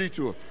 show me the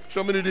detour.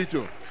 Show me the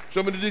detour.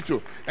 Show me the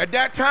detour. At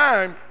that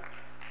time,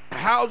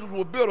 houses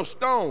were built of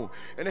stone,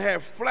 and they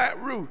had flat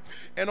roof.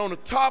 And on the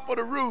top of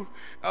the roof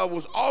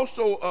was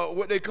also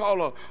what they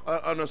call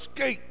an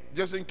escape,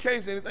 just in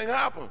case anything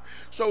happened.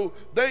 So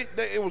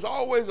it was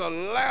always a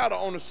ladder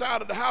on the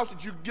side of the house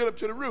that you could get up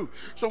to the roof.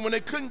 So when they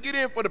couldn't get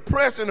in for the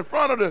press in the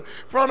front of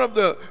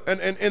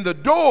the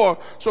door,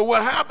 so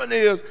what happened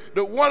is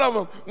that one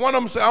of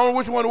them said, I don't know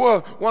which one it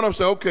was. One of them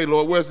said, okay,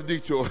 Lord, where's the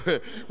detour?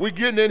 We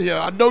getting in here.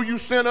 I know you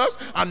sent us.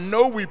 I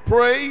know we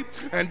prayed,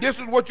 and this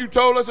is what you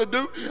told us to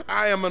do.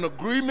 I am in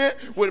agreement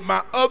with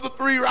my other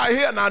three right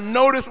here, and I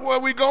know this is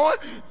where we going.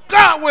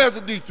 God, where's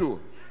the detour?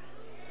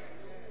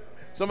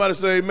 Somebody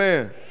say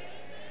amen.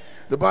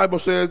 The Bible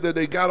says that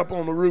they got up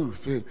on the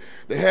roof and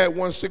they had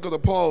one sick of the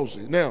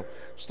palsy. Now,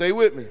 stay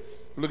with me.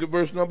 Look at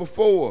verse number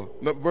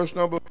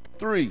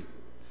 3.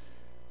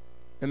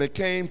 And they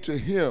came to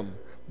him,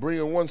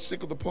 bringing one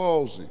sick of the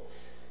palsy.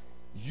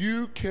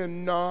 You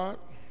cannot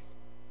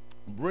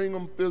bring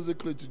them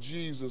physically to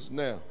Jesus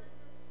now.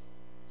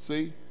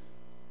 See?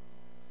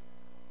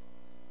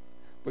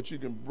 But you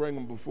can bring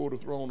them before the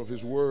throne of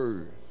his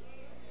word.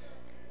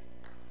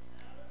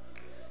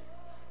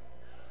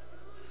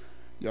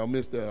 Y'all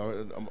missed that.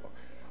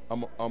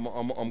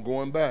 I'm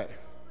going back.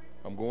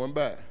 I'm going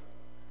back.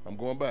 I'm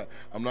going back.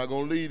 I'm not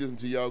going to lead this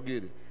until y'all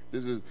get it.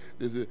 This is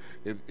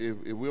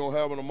if we don't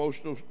have an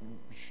emotional,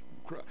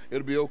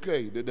 it'll be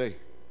okay today,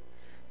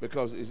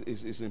 because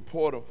it's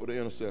important for the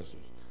intercessors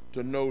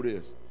to know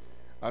this.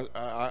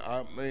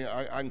 I mean,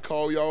 I can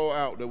call y'all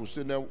out that was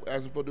sitting there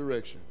asking for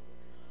direction.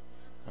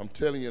 I'm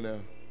telling you now.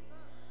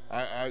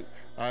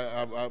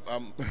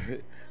 I'm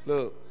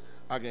look.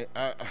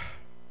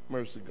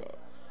 Mercy God.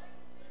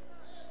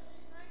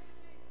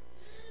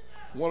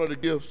 One of the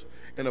gifts,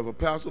 and if a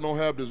pastor don't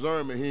have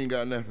discernment, he ain't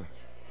got nothing.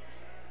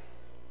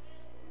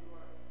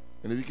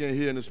 And if he can't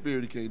hear in the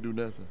spirit, he can't do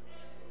nothing.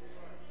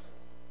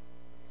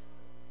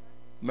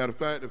 Matter of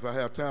fact, if I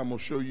have time, I'm going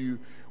to show you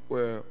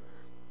where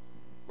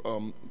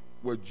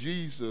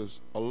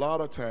Jesus, a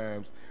lot of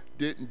times,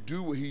 didn't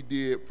do what he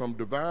did from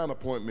divine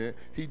appointment.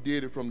 He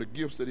did it from the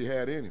gifts that he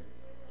had in him.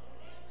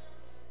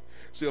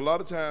 See, a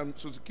lot of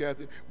times, Sister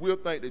Kathy, we'll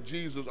think that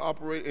Jesus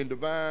operated in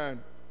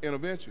divine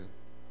intervention.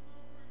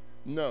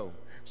 No.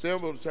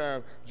 Several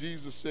times,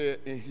 Jesus said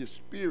in his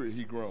spirit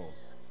he groaned.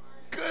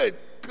 Good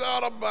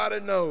God Almighty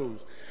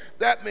knows.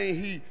 That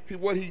means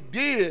what he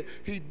did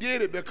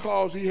it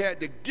because he had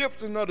the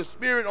gifting of the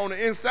Spirit on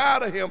the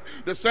inside of him,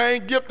 the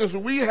same giftings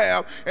we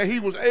have, and he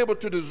was able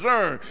to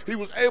discern. He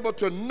was able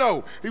to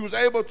know. He was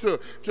able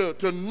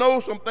to know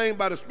something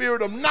by the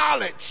spirit of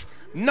knowledge,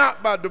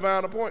 not by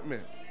divine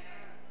appointment.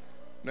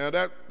 Now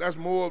that's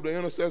more of the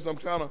intercessor.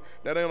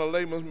 That ain't a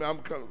layman's.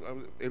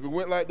 If it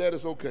went like that,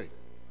 it's okay.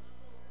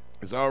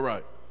 It's all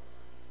right.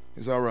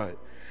 It's all right.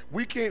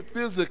 We can't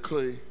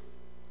physically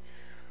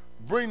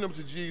bring them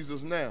to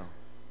Jesus now,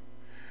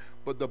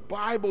 but the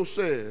Bible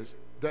says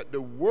that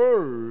the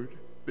Word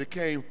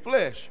became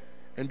flesh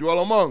and dwelt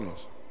among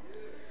us.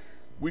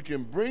 We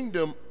can bring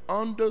them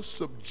under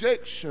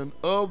subjection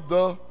of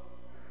the.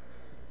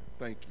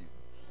 Thank you.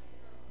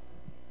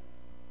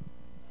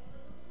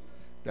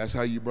 That's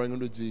how you bring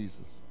them to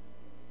Jesus.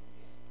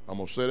 I'm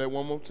going to say that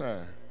one more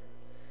time.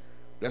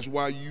 That's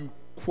why you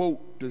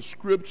quote the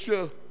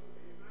scripture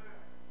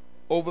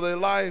over their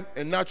life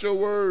and not your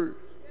word.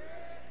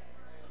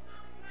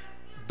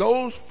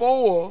 Those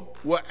four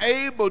were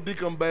able,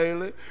 Deacon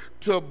Bailey,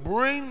 to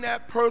bring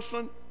that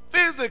person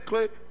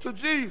physically to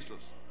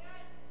Jesus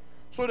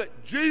so that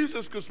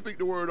Jesus could speak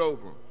the word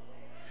over them.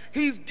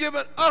 He's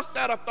given us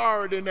that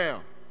authority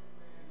now.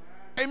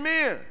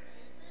 Amen.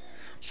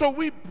 So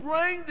we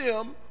bring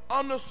them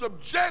under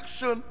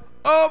subjection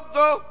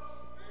of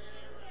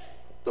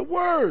the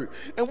word.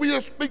 And we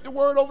just speak the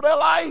word over their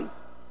life.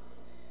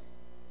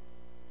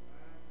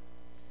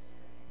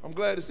 I'm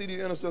glad to see these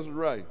intercessors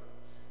right.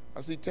 I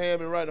see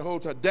Tam and right the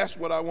whole time. That's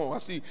what I want. I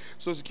see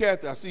Sister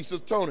Kathy. I see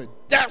Sister Tony.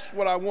 That's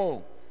what I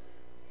want.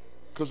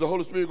 Because the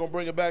Holy Spirit is going to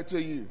bring it back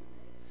to you.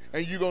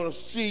 And you're going to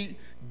see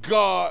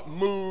God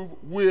move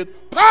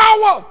with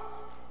power.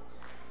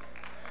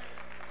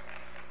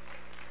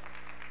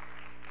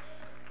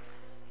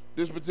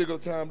 This particular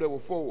time there were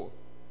four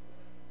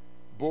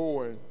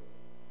born.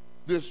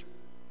 This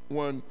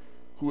one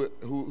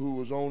who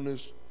was on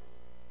this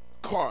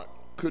cart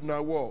could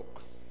not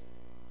walk.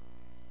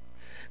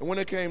 And when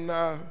they came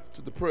nigh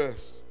to the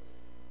press,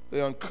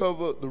 they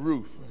uncovered the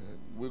roof.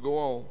 We'll go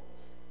on.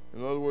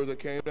 In other words, they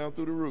came down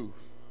through the roof.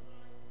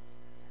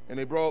 And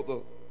they brought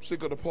the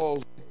sick of the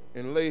palsy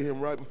and laid him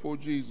right before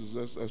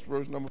Jesus. That's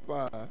verse number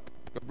 5.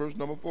 Verse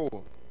number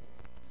 4.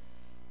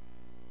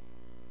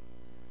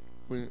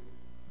 When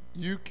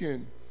you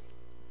can,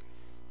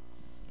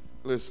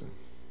 listen.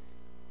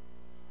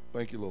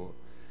 Thank you, Lord.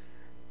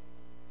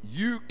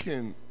 You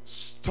can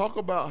talk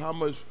about how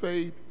much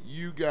faith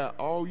you got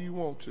all you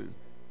want to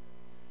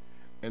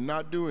and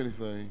not do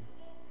anything.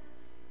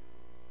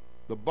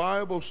 The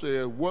Bible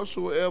says,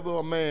 whatsoever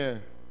a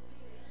man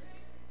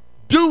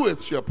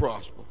doeth shall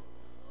prosper.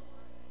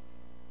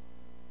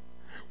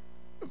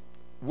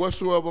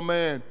 Whatsoever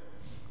man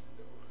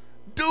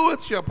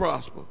doeth shall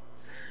prosper.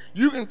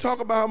 You can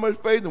talk about how much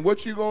faith and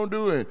what you're going to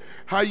do and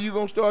how you're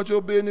going to start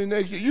your business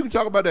next year. You can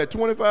talk about that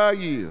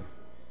 25 years.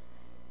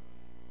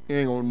 You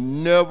ain't going to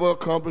never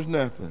accomplish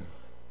nothing.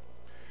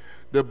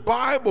 The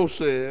Bible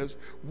says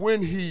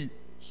when he,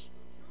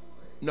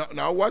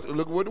 now watch,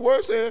 look what the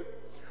word said.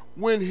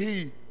 When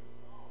he,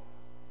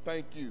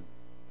 thank you.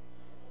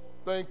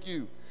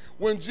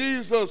 When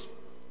Jesus,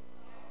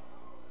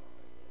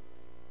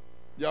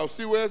 y'all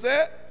see where it's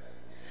at?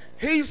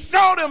 He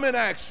saw them in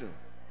action.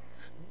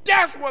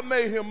 That's what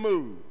made him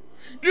move.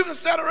 You can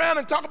sit around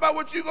and talk about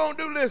what you're going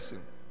to do. Listen.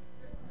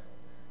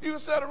 You can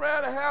sit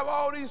around and have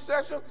all these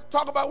sessions,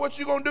 talk about what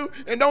you're going to do,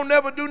 and don't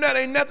never do that.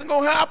 Ain't nothing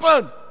going to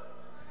happen.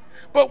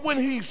 But when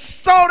he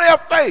saw their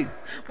faith,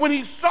 when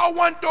he saw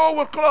one door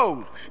was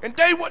closed, and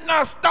they would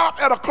not stop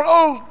at a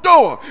closed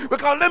door,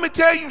 because let me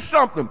tell you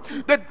something,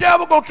 the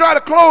devil going to try to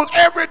close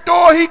every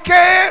door he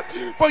can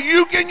for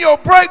you getting your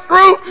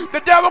breakthrough.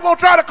 The devil going to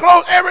try to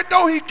close every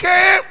door he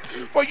can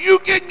for you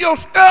getting your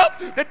stuff.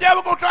 The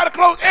devil going to try to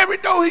close every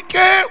door he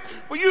can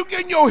for you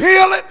getting your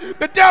healing.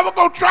 The devil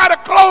going to try to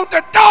close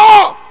the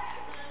door.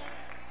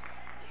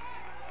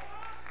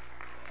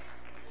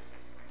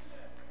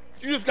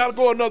 You just got to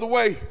go another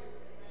way.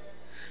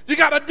 You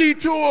got to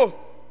detour.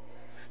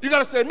 You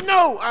got to say,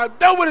 no, I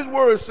know what his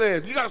word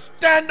says. You got to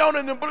stand on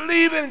it and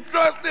believe it and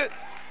trust it.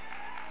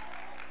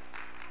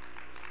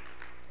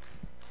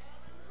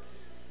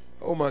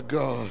 Oh, my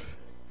God.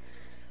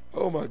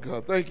 Oh, my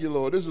God. Thank you,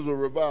 Lord. This is a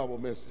revival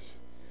message.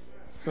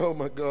 Oh,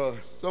 my God.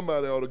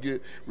 Somebody ought to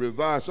get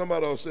revived.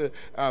 Somebody ought to say,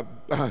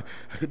 I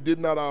did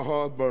not our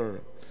hearts burn.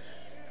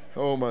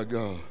 Oh, my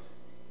God.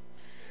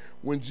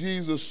 When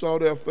Jesus saw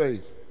their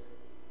faith,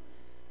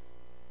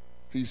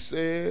 he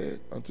said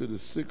unto the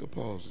sick of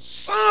palsy,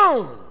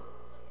 son,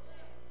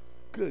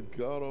 good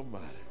God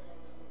Almighty,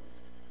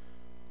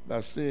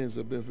 thy sins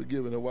have been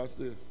forgiven. And watch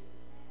this.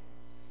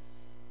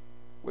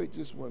 Wait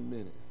just 1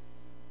 minute.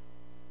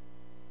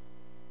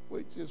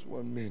 Wait just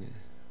 1 minute.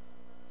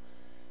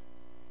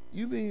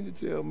 You mean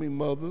to tell me,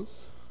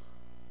 mothers,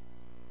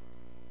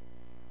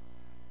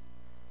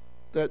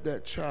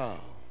 that child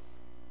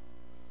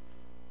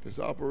that's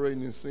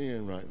operating in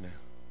sin right now,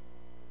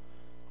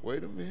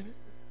 wait a minute,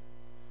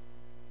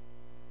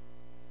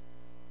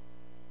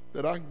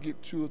 that I can get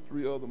 2 or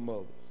 3 other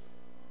mothers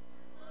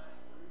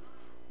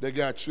that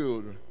got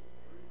children,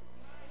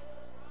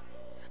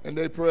 and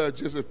they prayer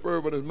just as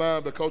fervent as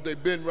mine because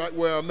they've been right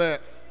where I'm at.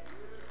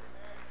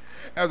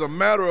 As a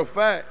matter of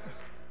fact,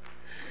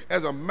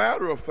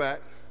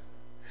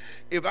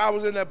 if I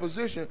was in that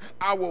position,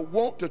 I would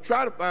want to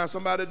try to find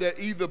somebody that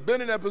either been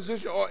in that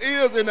position or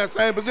is in that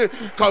same position,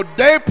 because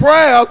their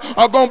prayers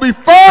are going to be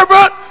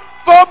fervent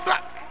for.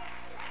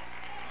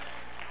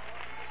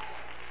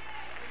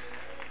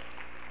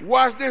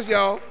 Watch this,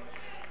 y'all.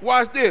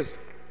 Watch this.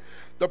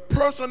 The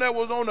person that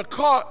was on the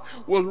cart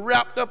was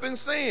wrapped up in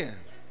sin.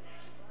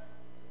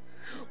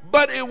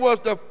 But it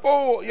was the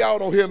 4, y'all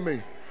don't hear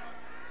me.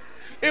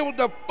 It was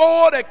the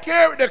 4 that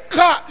carried the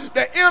cart,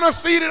 that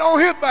interceded on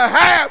his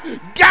behalf,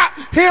 got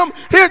him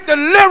his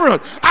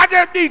deliverance. I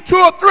just need 2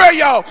 or 3 of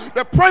y'all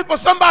to pray for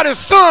somebody's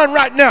son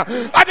right now.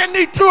 I just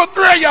need 2 or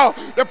 3 of y'all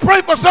to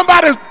pray for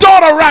somebody's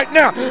daughter right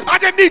now. I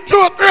just need 2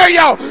 or 3 of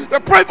y'all to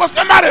pray for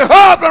somebody's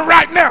husband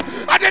right now.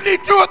 I just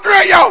need 2 or 3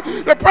 of y'all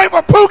to pray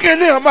for Pookie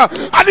and them.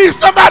 I need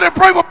somebody to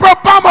pray for Bro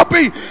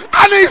Bumblebee.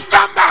 I need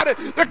somebody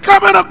to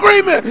come in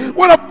agreement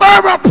with a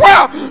fervent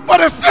prayer for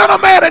the sinner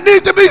man that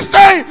needs to be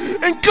saved,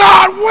 and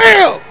God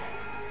will.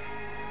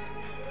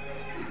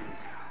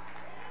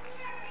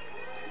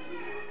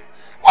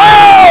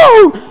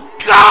 Oh,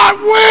 God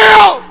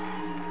will.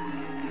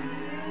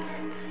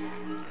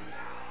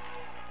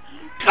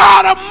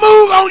 God will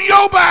move on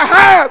your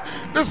behalf.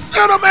 The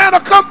sinner man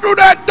will come through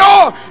that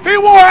door. He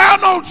won't have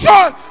no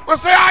choice but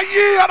say, I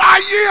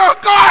yield,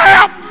 God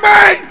help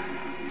me.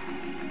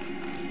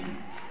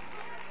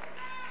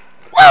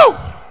 Woo!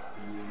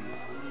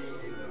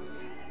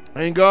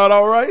 Ain't God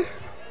all right?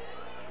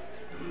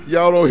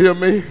 Y'all don't hear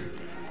me?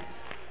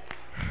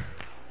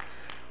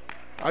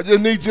 I just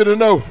need you to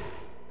know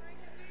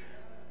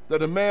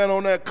that the man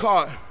on that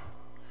cart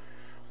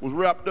was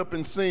wrapped up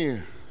in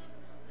sin.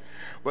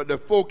 But the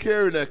 4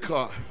 carrying that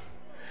cart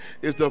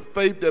is the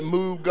faith that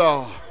moved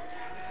God.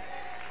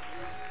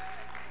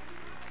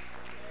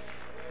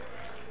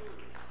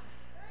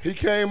 He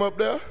came up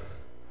there.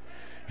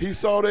 He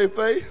saw their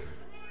faith.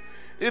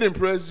 It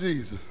impressed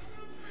Jesus.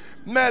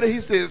 Matter,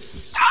 he said,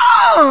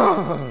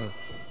 son.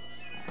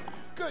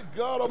 Good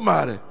God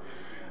Almighty.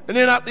 And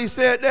then after he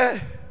said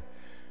that,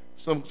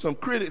 some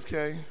critics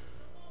came.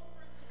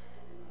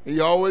 And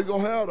you always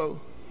gonna have those.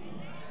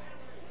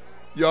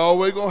 You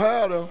always gonna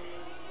have them.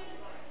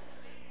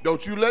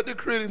 Don't you let the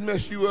critics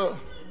mess you up.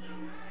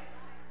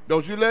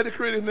 Don't you let the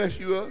critics mess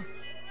you up.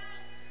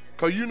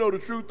 Because you know the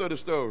truth of the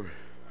story.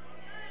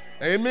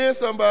 Amen,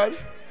 somebody.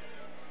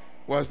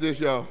 Watch this,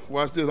 y'all.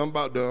 Watch this. I'm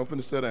about done. I'm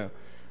finna sit down.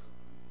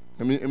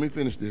 Let me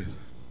finish this.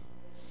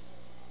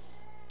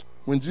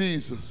 When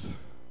Jesus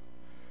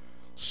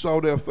saw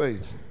their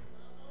faith,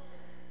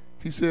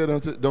 he said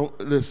unto, don't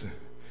listen,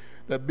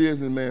 that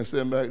businessman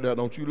sitting back there,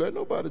 don't you let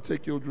nobody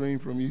take your dream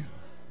from you.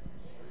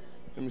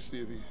 Let me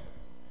see if he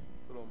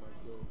put on my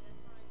clothes.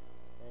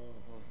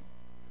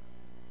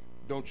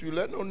 Don't you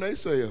let no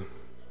naysayer.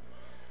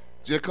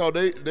 Just cause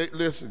they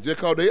listen, just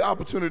cause they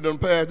opportunity done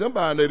passed them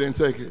by and they didn't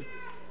take it.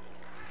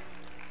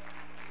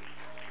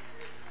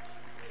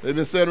 They've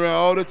been sitting around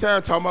all the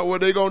time talking about what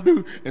they gonna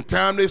do. And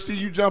time they see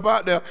you jump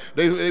out there,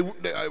 they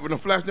when they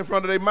flash in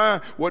front of their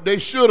mind what they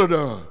should have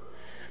done.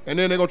 And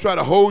then they're gonna try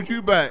to hold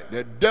you back.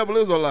 That devil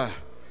is a lie.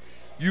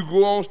 You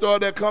go on,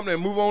 start that company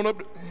and move on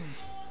up.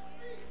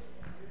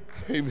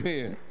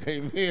 Amen.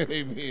 Amen.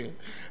 Amen.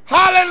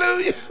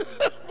 Hallelujah.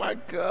 My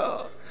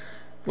God.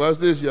 Watch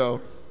this,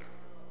 y'all.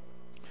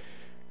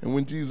 And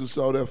when Jesus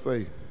saw their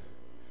faith,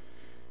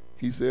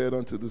 he said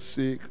unto the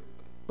sick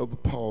of the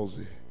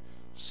palsy,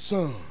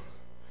 Son,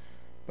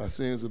 thy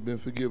sins have been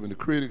forgiven. The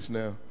critics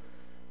now,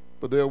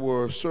 but there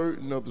were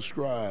certain of the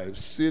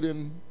scribes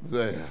sitting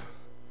there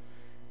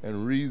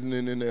and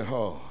reasoning in their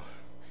heart.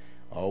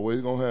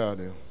 Always gonna have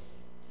them.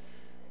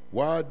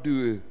 Why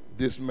do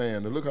this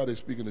man, and look how they're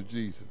speaking of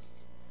Jesus.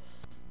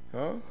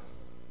 Huh?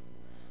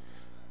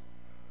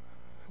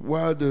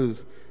 Why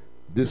does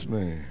this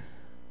man,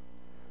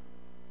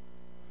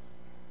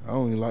 I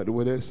don't even like the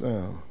way that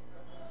sounds,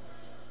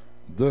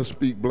 thus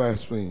speak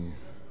blasphemy?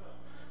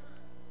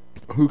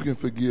 Who can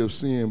forgive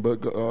sin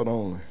but God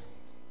only?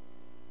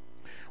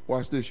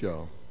 Watch this,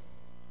 y'all.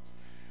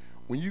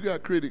 When you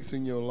got critics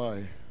in your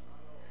life,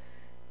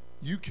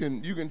 you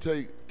can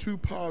take two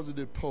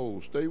positive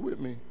poles. Stay with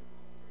me.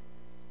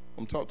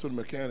 I'm talking to the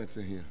mechanics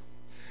in here.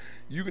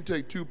 You can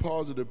take two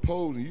positive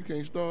poles and you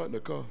can't start the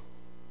car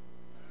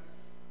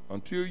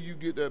until you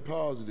get that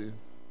positive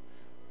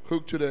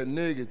hooked to that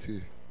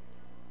negative.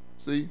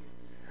 See,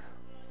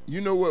 you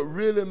know what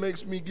really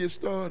makes me get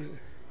started?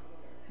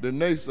 The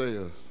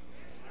naysayers.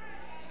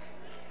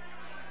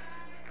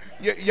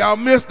 Y'all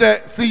missed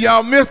that. See,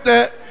 y'all missed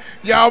that.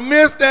 Y'all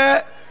missed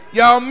that.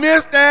 Y'all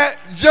missed that.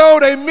 Joe,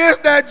 they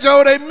missed that.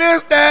 Joe, they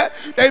missed that.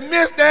 They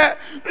missed that.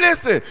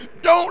 Listen,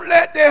 don't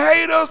let the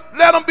haters,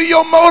 let them be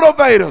your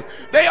motivators.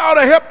 They ought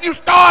to help you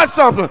start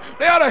something.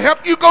 They ought to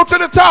help you go to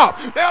the top.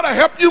 They ought to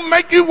help you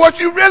make you what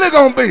you really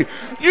going to be.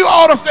 You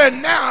ought to say,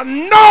 now,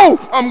 no,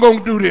 I'm going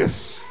to do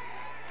this.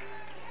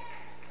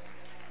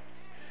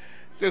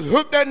 Just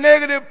hook that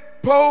negative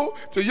pole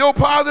to your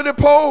positive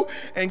pole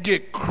and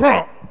get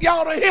crunk.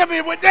 Y'all to hear me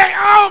with that?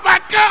 Oh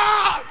my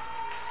God!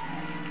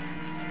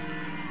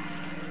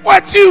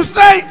 What you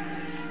say?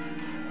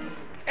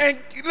 And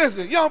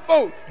listen, young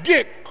folks,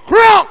 get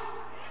crunk.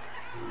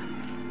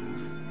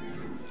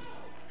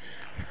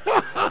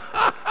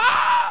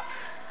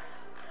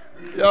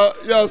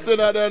 y'all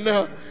sitting out there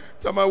now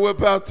talking about what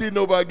Pastor T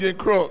know about getting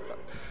crunk.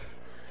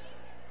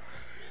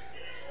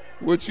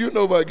 What you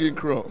know about getting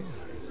crunk?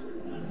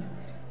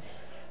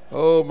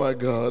 Oh my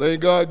God,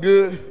 ain't God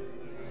good?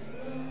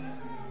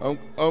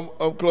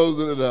 I'm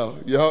closing it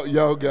out.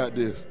 Y'all got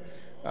this.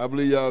 I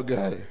believe y'all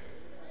got it.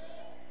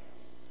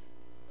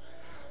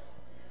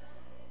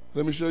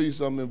 Let me show you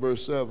something in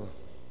verse 7.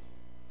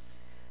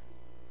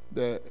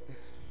 That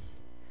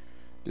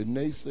the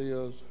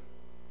naysayers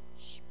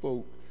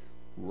spoke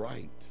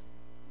right.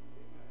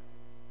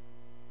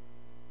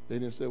 They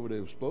didn't say what they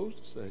were supposed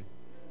to say,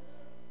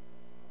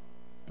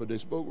 but they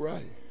spoke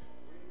right.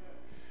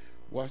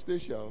 Watch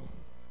this, y'all.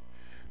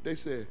 They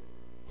said,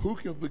 who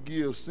can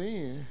forgive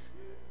sin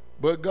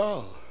but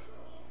God?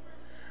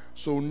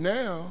 So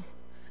now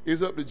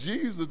it's up to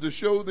Jesus to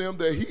show them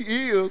that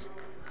he is.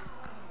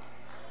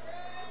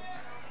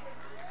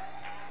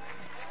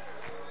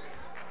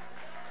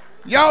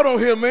 Y'all don't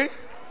hear me.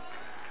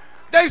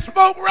 They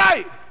spoke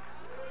right.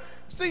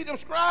 See, them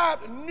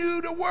scribes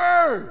knew the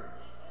word.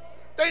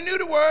 They knew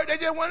the word. They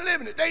just weren't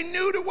living it. They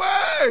knew the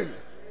word.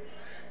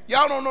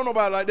 Y'all don't know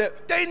nobody like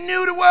that. They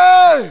knew the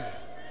word.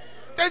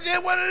 They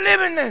just wasn't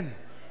living it.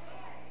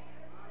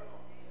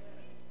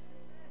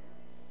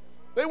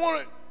 They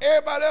wanted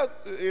everybody else.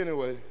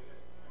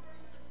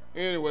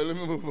 Anyway, let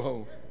me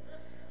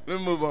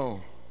move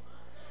on.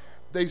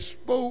 They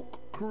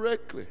spoke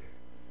correctly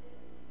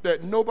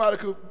that nobody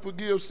could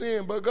forgive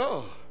sin but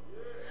God.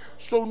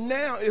 So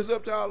now it's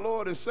up to our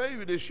Lord and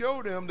Savior to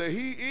show them that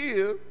he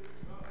is.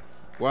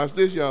 Watch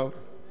this, y'all.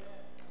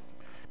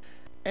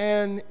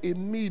 And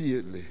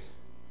immediately,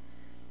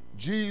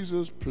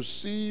 Jesus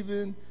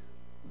perceiving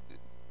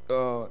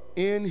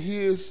in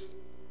his,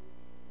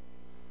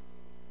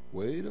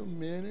 wait a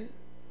minute.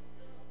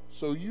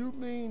 So you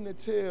mean to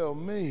tell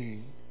me,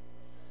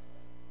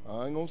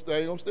 I ain't gonna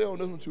stay on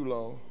this one too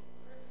long.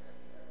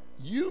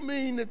 You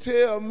mean to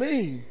tell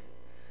me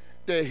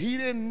that he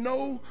didn't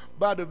know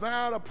by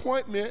divine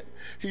appointment,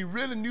 he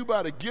really knew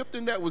by the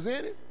gifting that was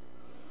in it?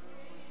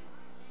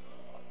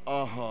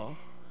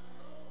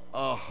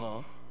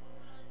 He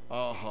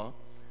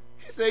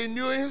said he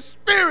knew in his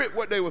spirit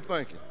what they were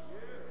thinking.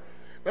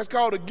 That's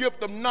called the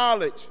gift of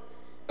knowledge.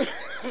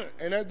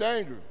 And that's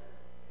dangerous.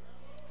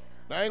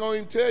 Now, I ain't going to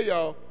even tell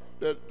y'all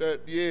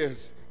that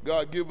yes,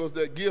 God give us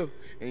that gift.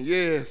 And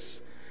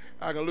yes,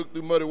 I can look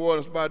through muddy water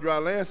and spot dry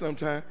land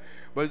sometime.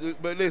 But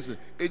listen,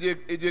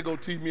 it just going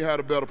to teach me how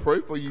to better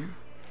pray for you.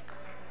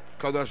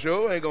 Because I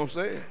sure ain't going to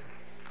say it.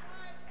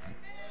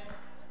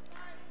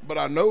 But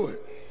I know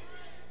it.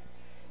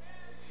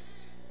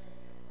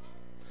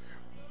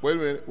 Wait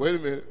a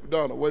minute.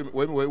 Donna, wait.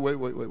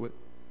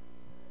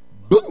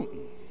 Boom.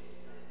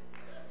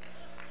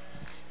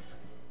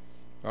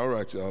 All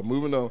right, y'all,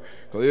 moving on.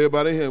 Because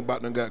everybody in here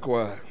about done got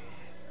quiet.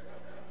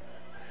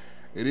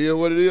 It is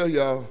what it is,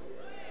 y'all.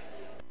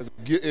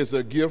 It's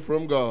a gift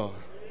from God.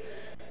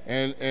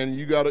 And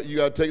you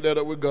gotta take that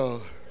up with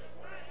God.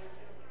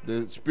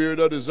 The spirit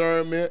of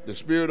discernment, the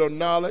spirit of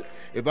knowledge.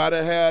 If I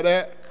didn't have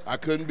that, I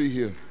couldn't be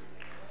here.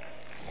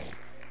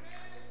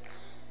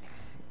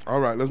 All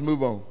right, let's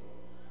move on.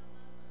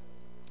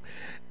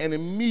 And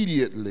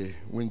immediately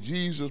when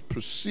Jesus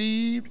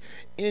perceived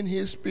in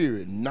his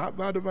spirit, not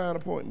by divine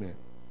appointment,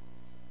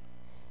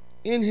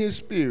 in his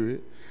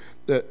spirit,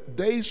 that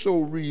they so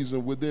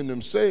reasoned within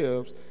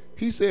themselves,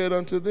 he said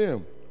unto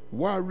them,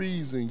 why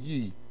reason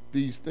ye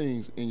these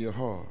things in your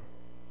heart?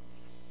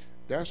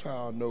 That's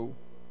how I know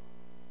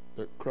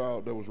that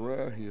crowd that was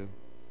around here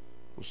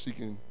was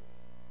seeking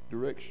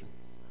direction.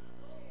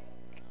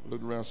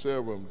 Look around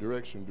several of them,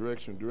 direction.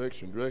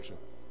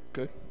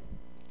 Okay.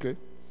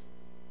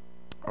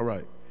 All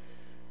right.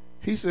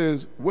 He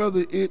says,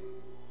 whether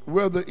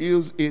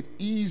is it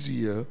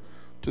easier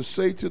to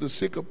say to the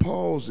sick of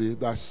palsy,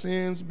 thy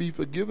sins be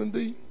forgiven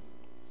thee,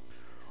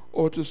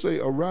 or to say,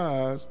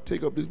 arise,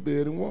 take up this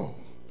bed and walk?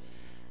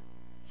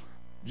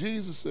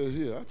 Jesus says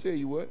here, I tell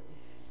you what,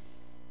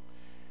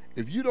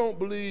 if you don't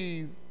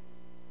believe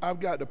I've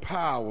got the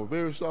power,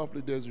 very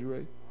softly,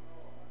 Desiree,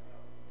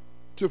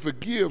 to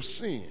forgive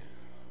sin,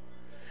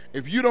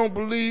 if you don't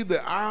believe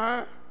that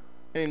I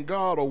and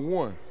God are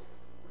one,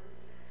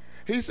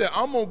 he said,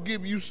 I'm going to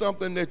give you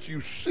something that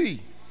you see.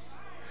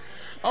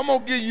 I'm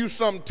going to give you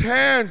something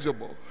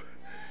tangible.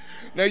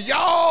 Now,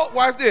 y'all,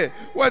 watch this.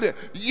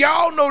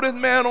 Y'all know this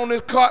man on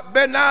this cart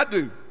better than I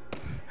do.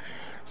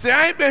 See,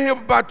 I ain't been here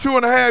for about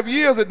 2.5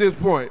 years at this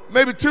point,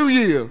 maybe 2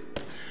 years.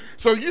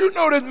 So you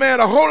know this man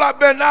a whole lot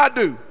better than I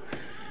do.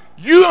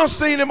 You done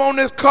seen him on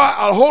this cart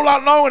a whole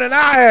lot longer than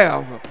I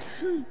have.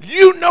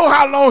 You know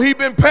how long he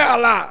been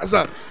paralyzed.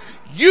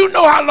 You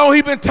know how long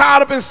he been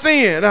tied up in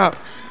sin.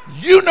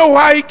 You know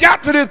how he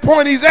got to this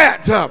point he's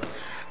at.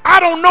 I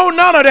don't know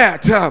none of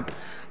that.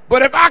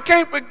 But if I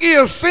can't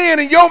forgive sin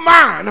in your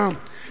mind,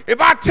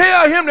 if I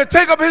tell him to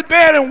take up his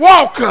bed and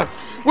walk,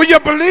 will you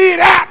believe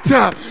that?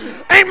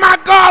 Ain't my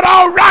God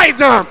all right?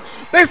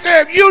 They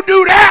said, if you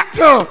do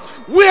that,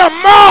 we'll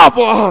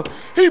marvel.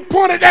 He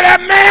pointed at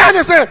that man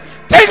and said,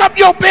 take up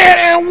your bed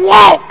and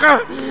walk.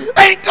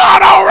 Ain't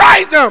God all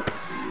right?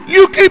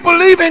 You keep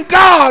believing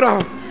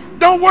God.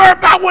 Don't worry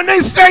about when they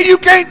say you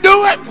can't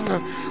do it.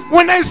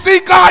 When they see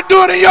God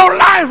do it in your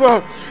life,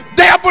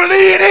 they'll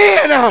believe it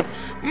in.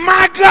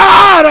 My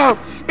God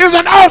is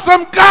an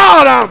awesome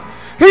God.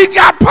 He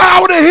got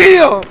power to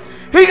heal.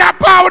 He got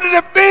power to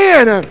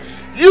defend.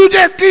 You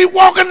just keep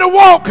walking the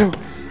walk.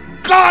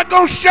 God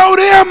gonna show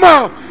them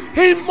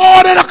he's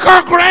more than a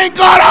conqueror. Ain't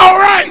God all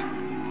right?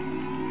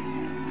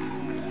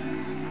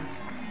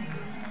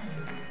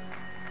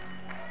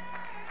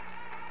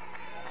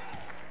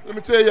 Let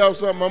me tell y'all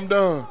something. I'm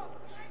done.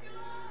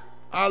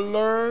 I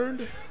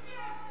learned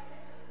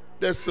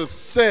that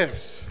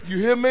success, you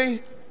hear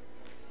me?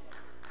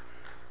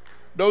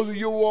 Those of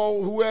you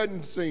all who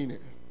hadn't seen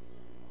it,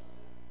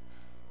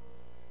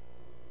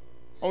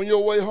 on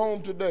your way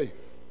home today,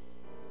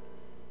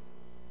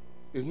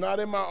 it's not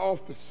in my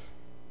office.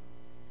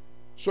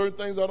 Certain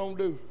things I don't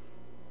do.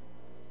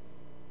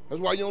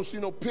 That's why you don't see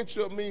no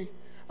picture of me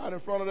out in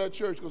front of that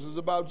church, because it's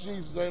about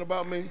Jesus, it ain't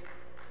about me.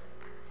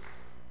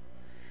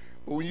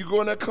 But when you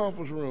go in that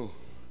conference room,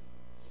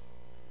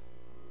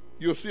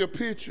 you'll see a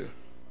picture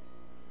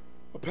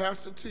of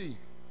Pastor T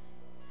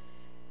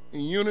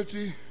in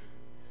unity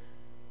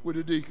with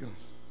the deacons.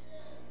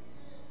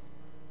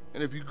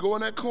 And if you go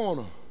in that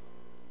corner,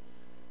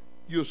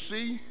 you'll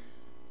see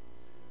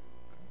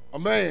a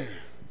man.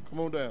 Come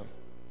on down.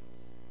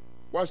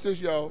 Watch this,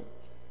 y'all.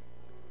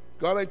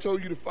 God ain't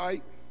told you to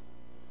fight.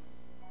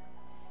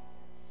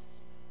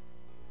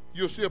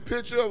 You'll see a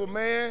picture of a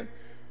man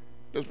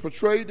that's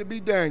portrayed to be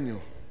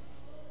Daniel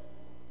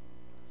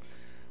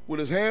with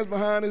his hands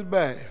behind his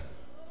back.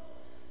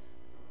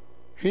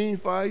 He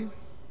ain't fighting.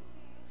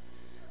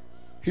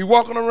 He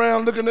walking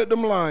around looking at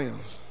them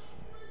lions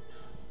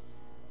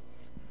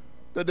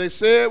that they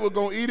said were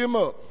going to eat him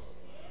up.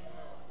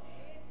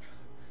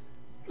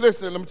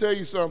 Listen, let me tell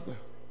you something.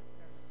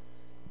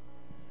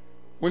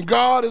 When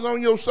God is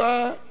on your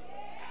side,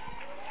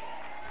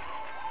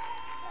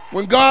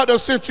 when God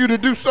has sent you to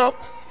do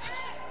something,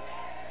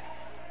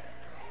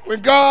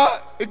 when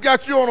God has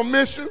got you on a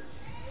mission,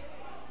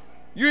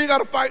 You ain't got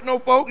to fight no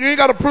folk. You ain't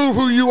got to prove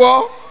who you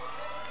are.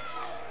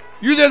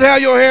 You just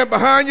have your hand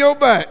behind your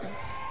back.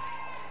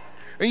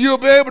 And you'll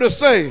be able to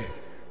say,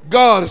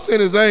 God has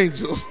sent his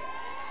angels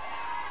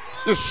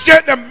to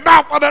shut the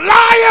mouth of the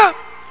lion.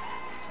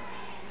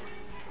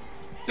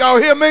 Y'all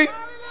hear me?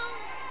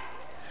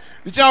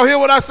 Did y'all hear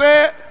what I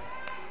said?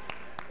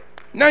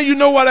 Now you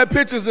know why that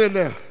picture's in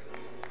there.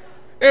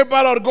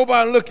 Everybody ought to go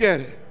by and look at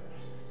it.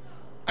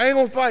 I ain't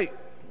gonna fight.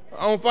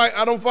 I don't fight.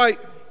 I don't fight.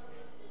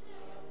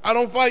 I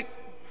don't fight.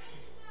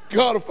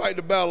 God will fight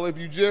the battle if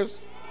you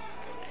just.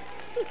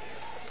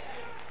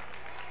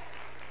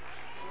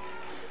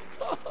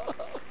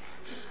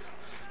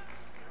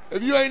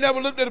 If you ain't never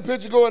looked at the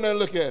picture, go in there and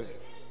look at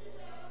it.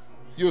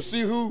 You'll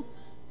see who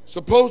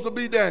supposed to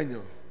be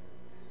Daniel.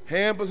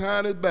 Hand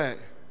behind his back,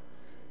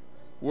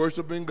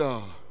 worshiping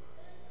God.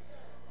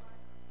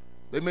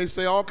 They may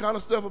say all kind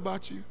of stuff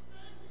about you.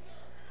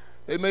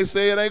 They may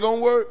say it ain't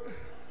gonna work.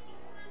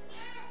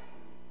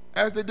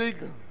 Ask the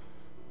deacon.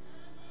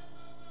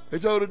 They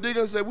told the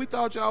deacon, said, we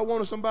thought y'all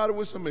wanted somebody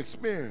with some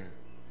experience.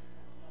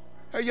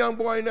 That young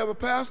boy ain't never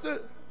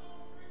pastored.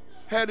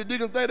 Had the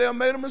deacon think they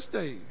made a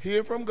mistake.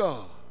 Hear from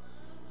God.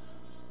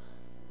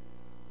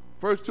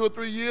 First 2 or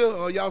 3 years,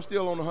 oh, y'all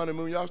still on the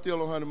honeymoon. Y'all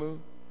still on honeymoon.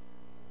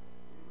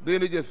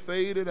 Then it just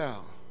faded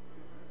out.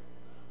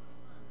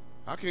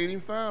 I can't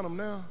even find them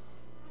now.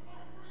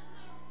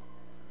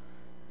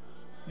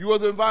 You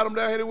wasn't invite them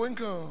down here, they wouldn't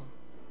come.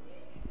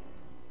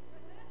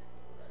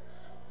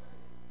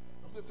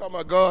 I'm just talking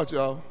about God,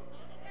 y'all.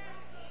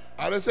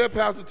 I didn't say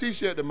Pastor T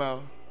shut the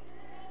mouth.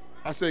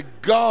 I said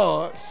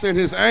God sent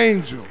his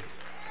angel.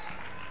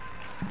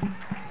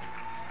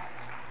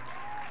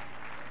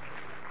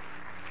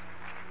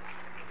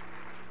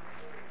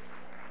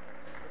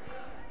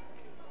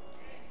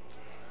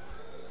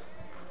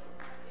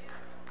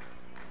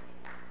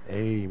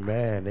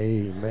 Amen,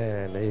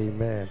 amen,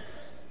 amen.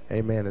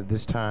 Amen. At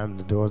this time,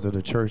 the doors of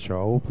the church are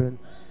open.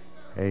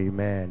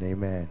 Amen,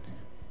 amen.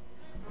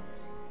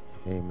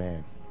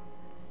 Amen.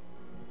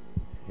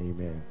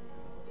 Amen.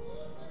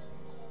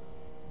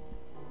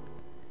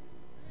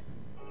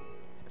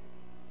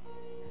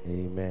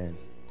 Amen.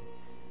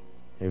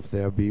 If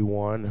there be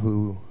one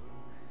who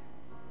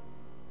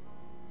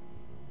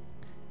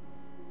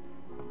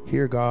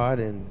hear God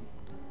and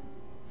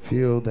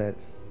feel that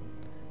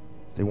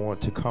they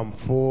want to come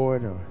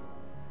forward, or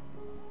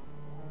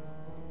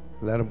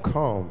let them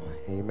come.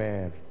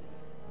 Amen.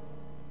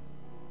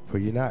 For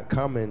you're not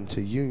coming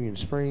to Union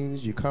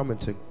Springs, you're coming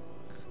to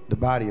the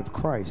body of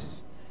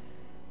Christ.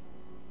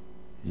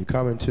 You're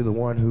coming to the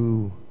one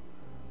who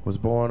was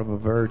born of a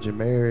Virgin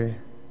Mary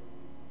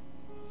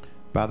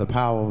by the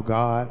power of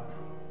God,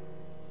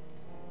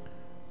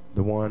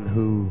 the one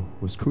who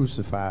was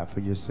crucified for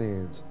your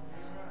sins,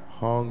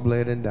 hung,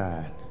 bled, and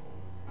died,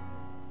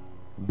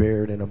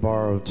 buried in a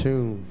borrowed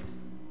tomb,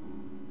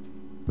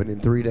 but in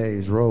 3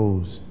 days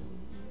rose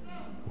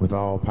with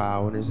all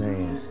power in his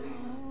hand.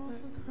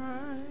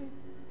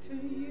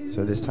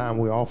 So this time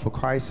we offer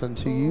Christ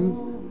unto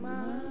you,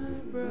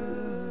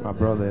 my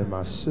brother and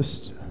my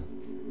sister.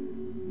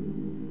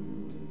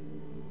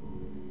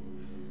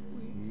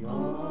 We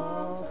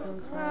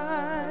offer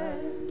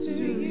Christ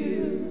to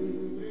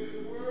you,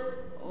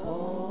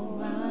 oh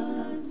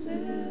my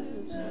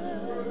sister.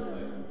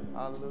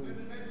 Hallelujah.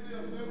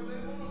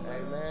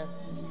 Amen.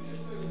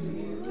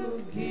 We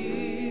will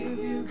give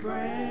you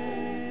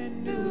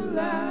brand new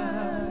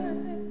life,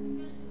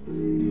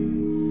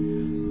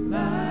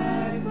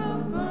 life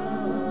abundantly.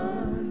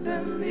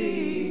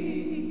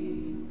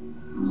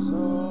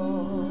 So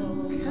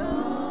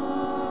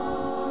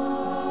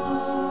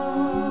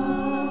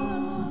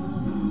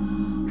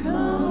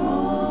come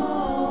on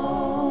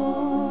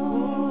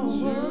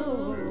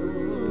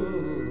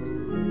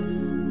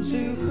to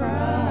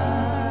Christ.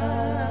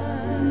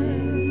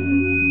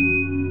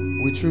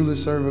 we truly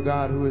serve a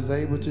God who is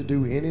able to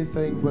do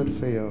anything but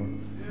fail.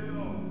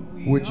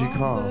 Would you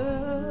come?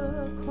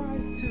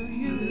 Christ to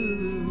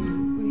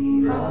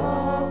you. We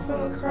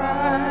offer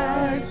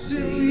Christ to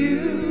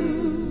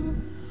you,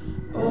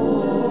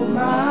 oh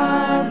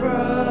my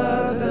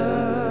brother.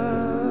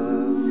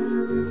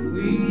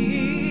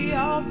 We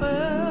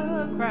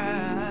offer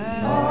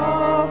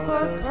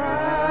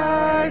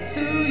Christ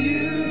to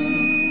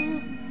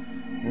you,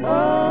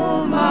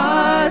 oh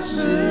my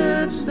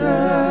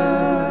sister.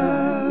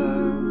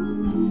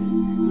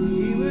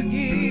 He will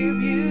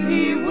give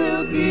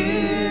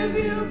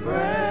you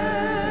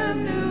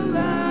brand new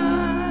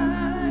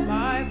life,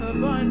 life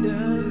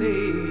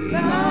abundantly,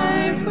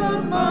 life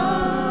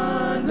abundantly.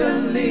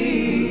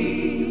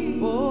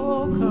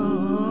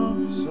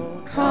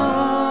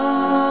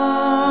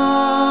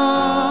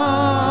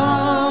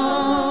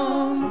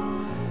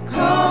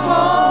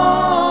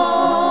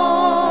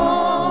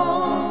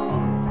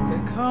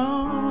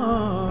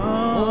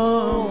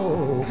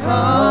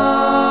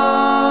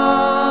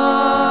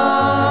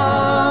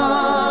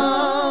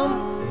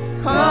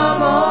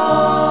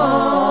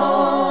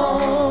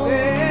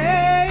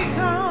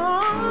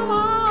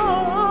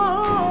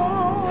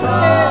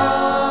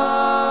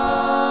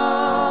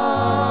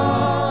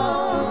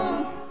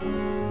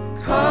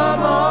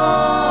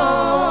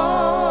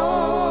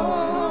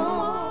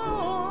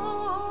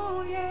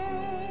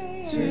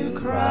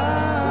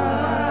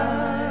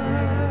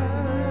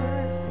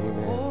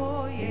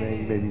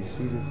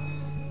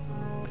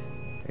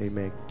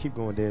 Keep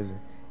going, Desi.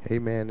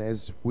 Amen.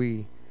 As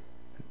we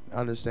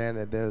understand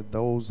that there are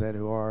those that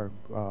who are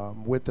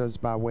with us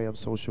by way of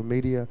social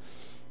media,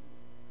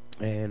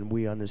 and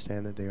we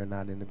understand that they are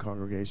not in the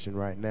congregation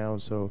right now.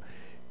 So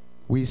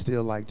we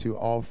still like to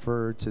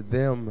offer to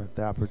them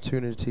the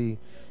opportunity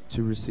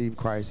to receive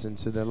Christ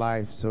into their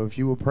life. So if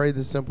you will pray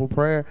the simple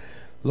prayer,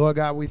 Lord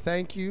God, we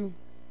thank you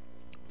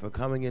for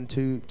coming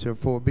into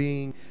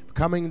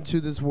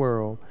this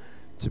world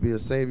to be a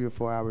savior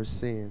for our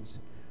sins.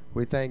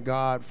 We thank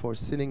God for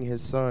sending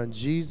his son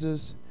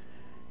Jesus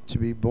to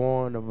be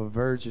born of a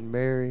Virgin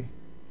Mary,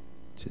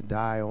 to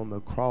die on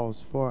the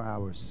cross for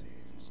our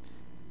sins.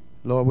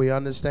 Lord, we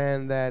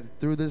understand that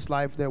through this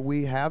life that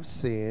we have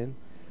sinned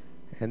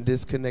and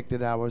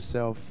disconnected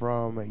ourselves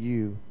from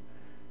you.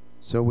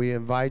 So we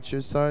invite your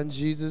son,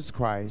 Jesus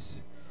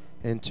Christ,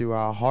 into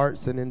our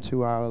hearts and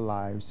into our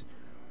lives.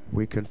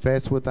 We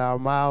confess with our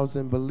mouths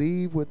and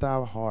believe with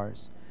our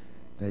hearts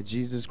that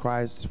Jesus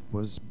Christ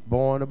was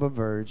born of a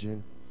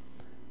virgin,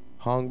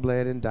 hung,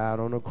 bled, and died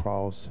on a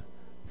cross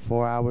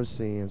for our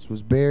sins,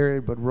 was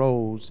buried but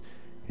rose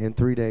in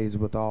 3 days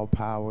with all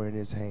power in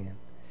his hand.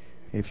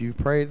 If you've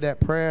prayed that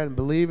prayer and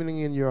believing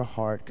in your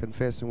heart,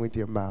 confessing with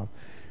your mouth,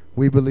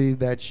 we believe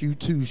that you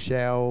too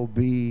shall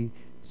be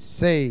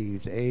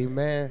saved.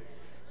 Amen.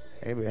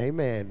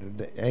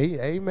 Amen.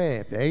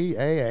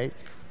 Amen.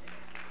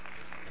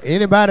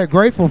 Anybody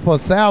grateful for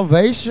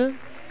salvation?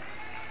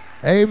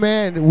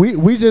 Amen.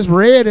 We just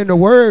read in the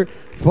word,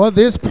 for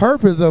this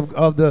purpose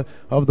of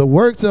the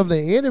works of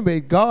the enemy,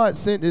 God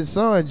sent his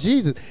son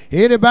Jesus.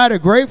 Anybody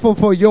grateful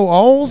for your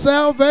own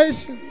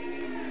salvation?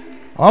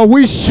 Are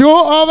we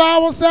sure of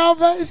our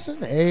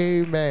salvation?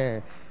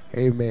 Amen.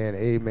 Amen.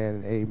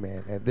 Amen.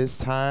 Amen. At this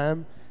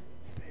time,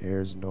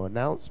 there's no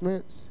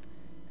announcements.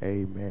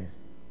 Amen.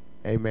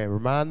 Amen.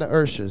 Remind the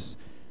ushers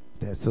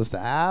that Sister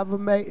Ivor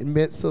May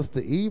and Sister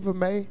Eva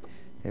May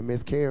and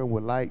Miss Karen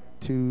would like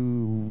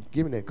to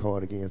give me that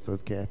card again,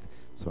 Sister Kathy,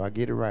 so I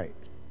get it right.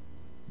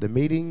 The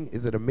meeting,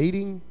 is it a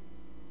meeting?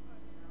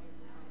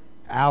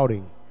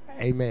 Outing.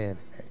 Amen.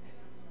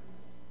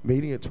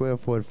 Meeting at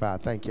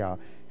 12:45. Thank y'all.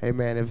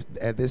 Amen. If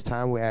at this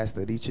time we ask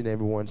that each and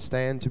every one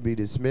stand to be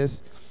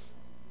dismissed.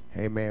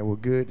 Amen. We're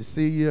good to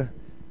see you,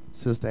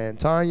 Sister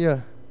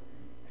Antonia.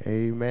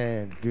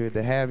 Amen. Good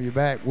to have you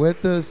back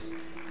with us.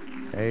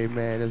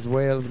 Amen. As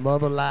well as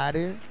Mother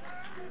Lottie.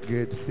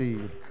 Good to see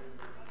you.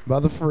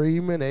 Mother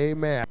Freeman.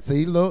 Amen.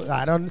 See, look,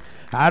 I done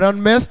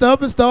messed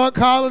up and started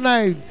calling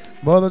names.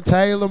 Mother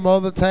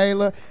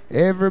Taylor.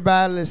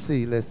 Everybody, let's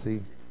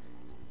see.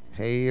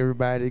 Hey,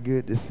 everybody,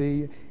 good to see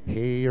you.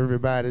 Hey,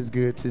 everybody's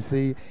good to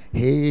see you.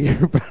 Hey,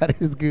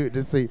 everybody's good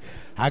to see you.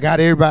 I got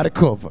everybody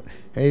covered.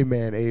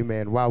 Amen,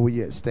 amen. While we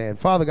yet stand.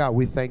 Father God,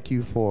 we thank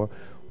you for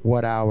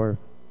what our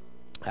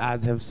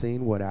eyes have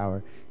seen, what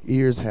our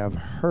ears have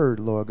heard,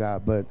 Lord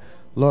God. But,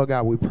 Lord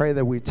God, we pray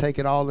that we take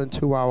it all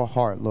into our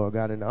heart, Lord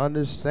God, and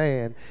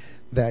understand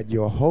that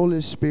your Holy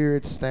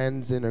Spirit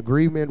stands in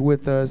agreement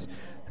with us.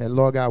 And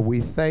Lord God,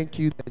 we thank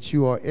you that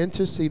you are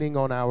interceding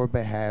on our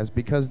behalf,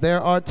 because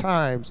there are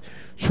times,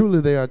 truly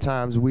there are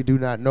times, we do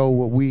not know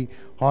what we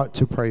ought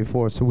to pray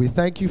for. So we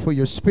thank you for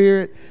your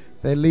Spirit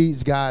that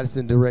leads, guides,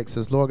 and directs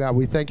us. Lord God,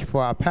 we thank you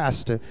for our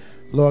pastor.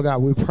 Lord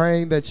God, we're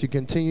praying that you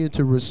continue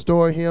to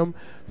restore him.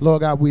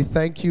 Lord God, we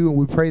thank you and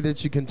we pray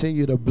that you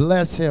continue to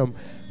bless him.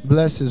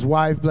 Bless his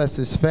wife, bless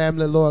his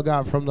family, Lord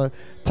God, from the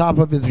top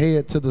of his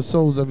head to the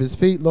soles of his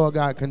feet. Lord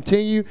God,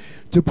 continue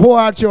to pour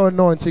out your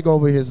anointing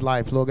over his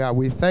life. Lord God,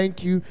 we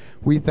thank you,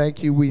 we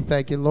thank you, we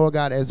thank you. Lord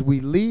God, as we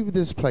leave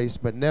this place,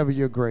 but never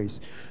your grace.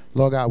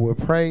 Lord God, we're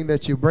praying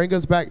that you bring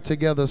us back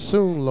together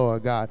soon,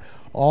 Lord God,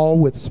 all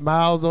with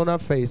smiles on our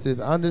faces,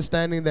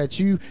 understanding that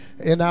you,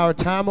 in our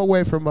time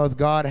away from us,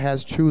 God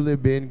has truly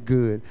been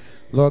good.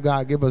 Lord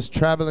God, give us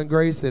traveling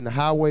grace and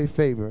highway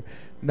favor.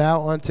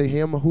 Now unto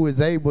him who is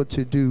able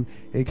to do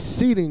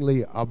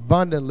exceedingly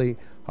abundantly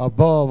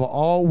above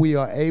all we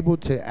are able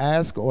to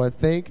ask or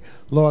think.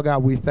 Lord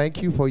God, we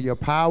thank you for your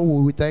power.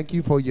 We thank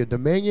you for your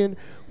dominion.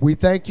 We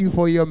thank you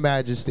for your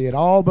majesty. It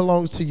all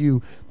belongs to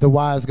you. The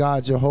wise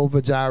God,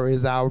 Jehovah Jireh,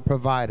 is our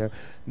provider.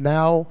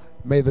 Now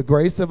may the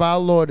grace of our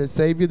Lord and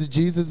Savior, the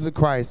Jesus the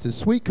Christ, the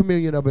sweet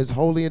communion of his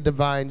holy and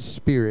divine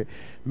Spirit,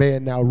 may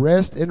it now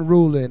rest and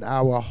rule in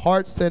our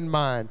hearts and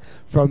mind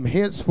from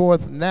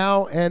henceforth,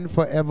 now and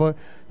forever.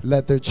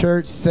 Let the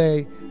church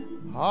say,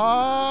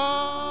 Amen.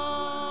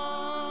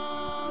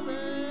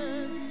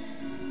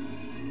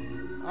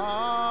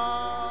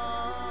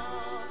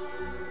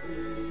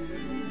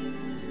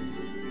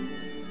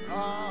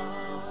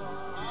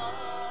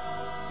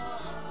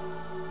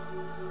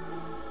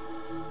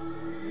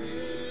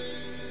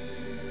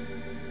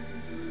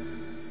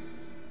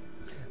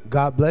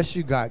 God bless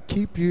you, God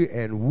keep you,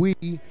 and we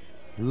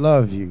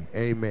love you.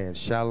 Amen.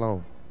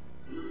 Shalom.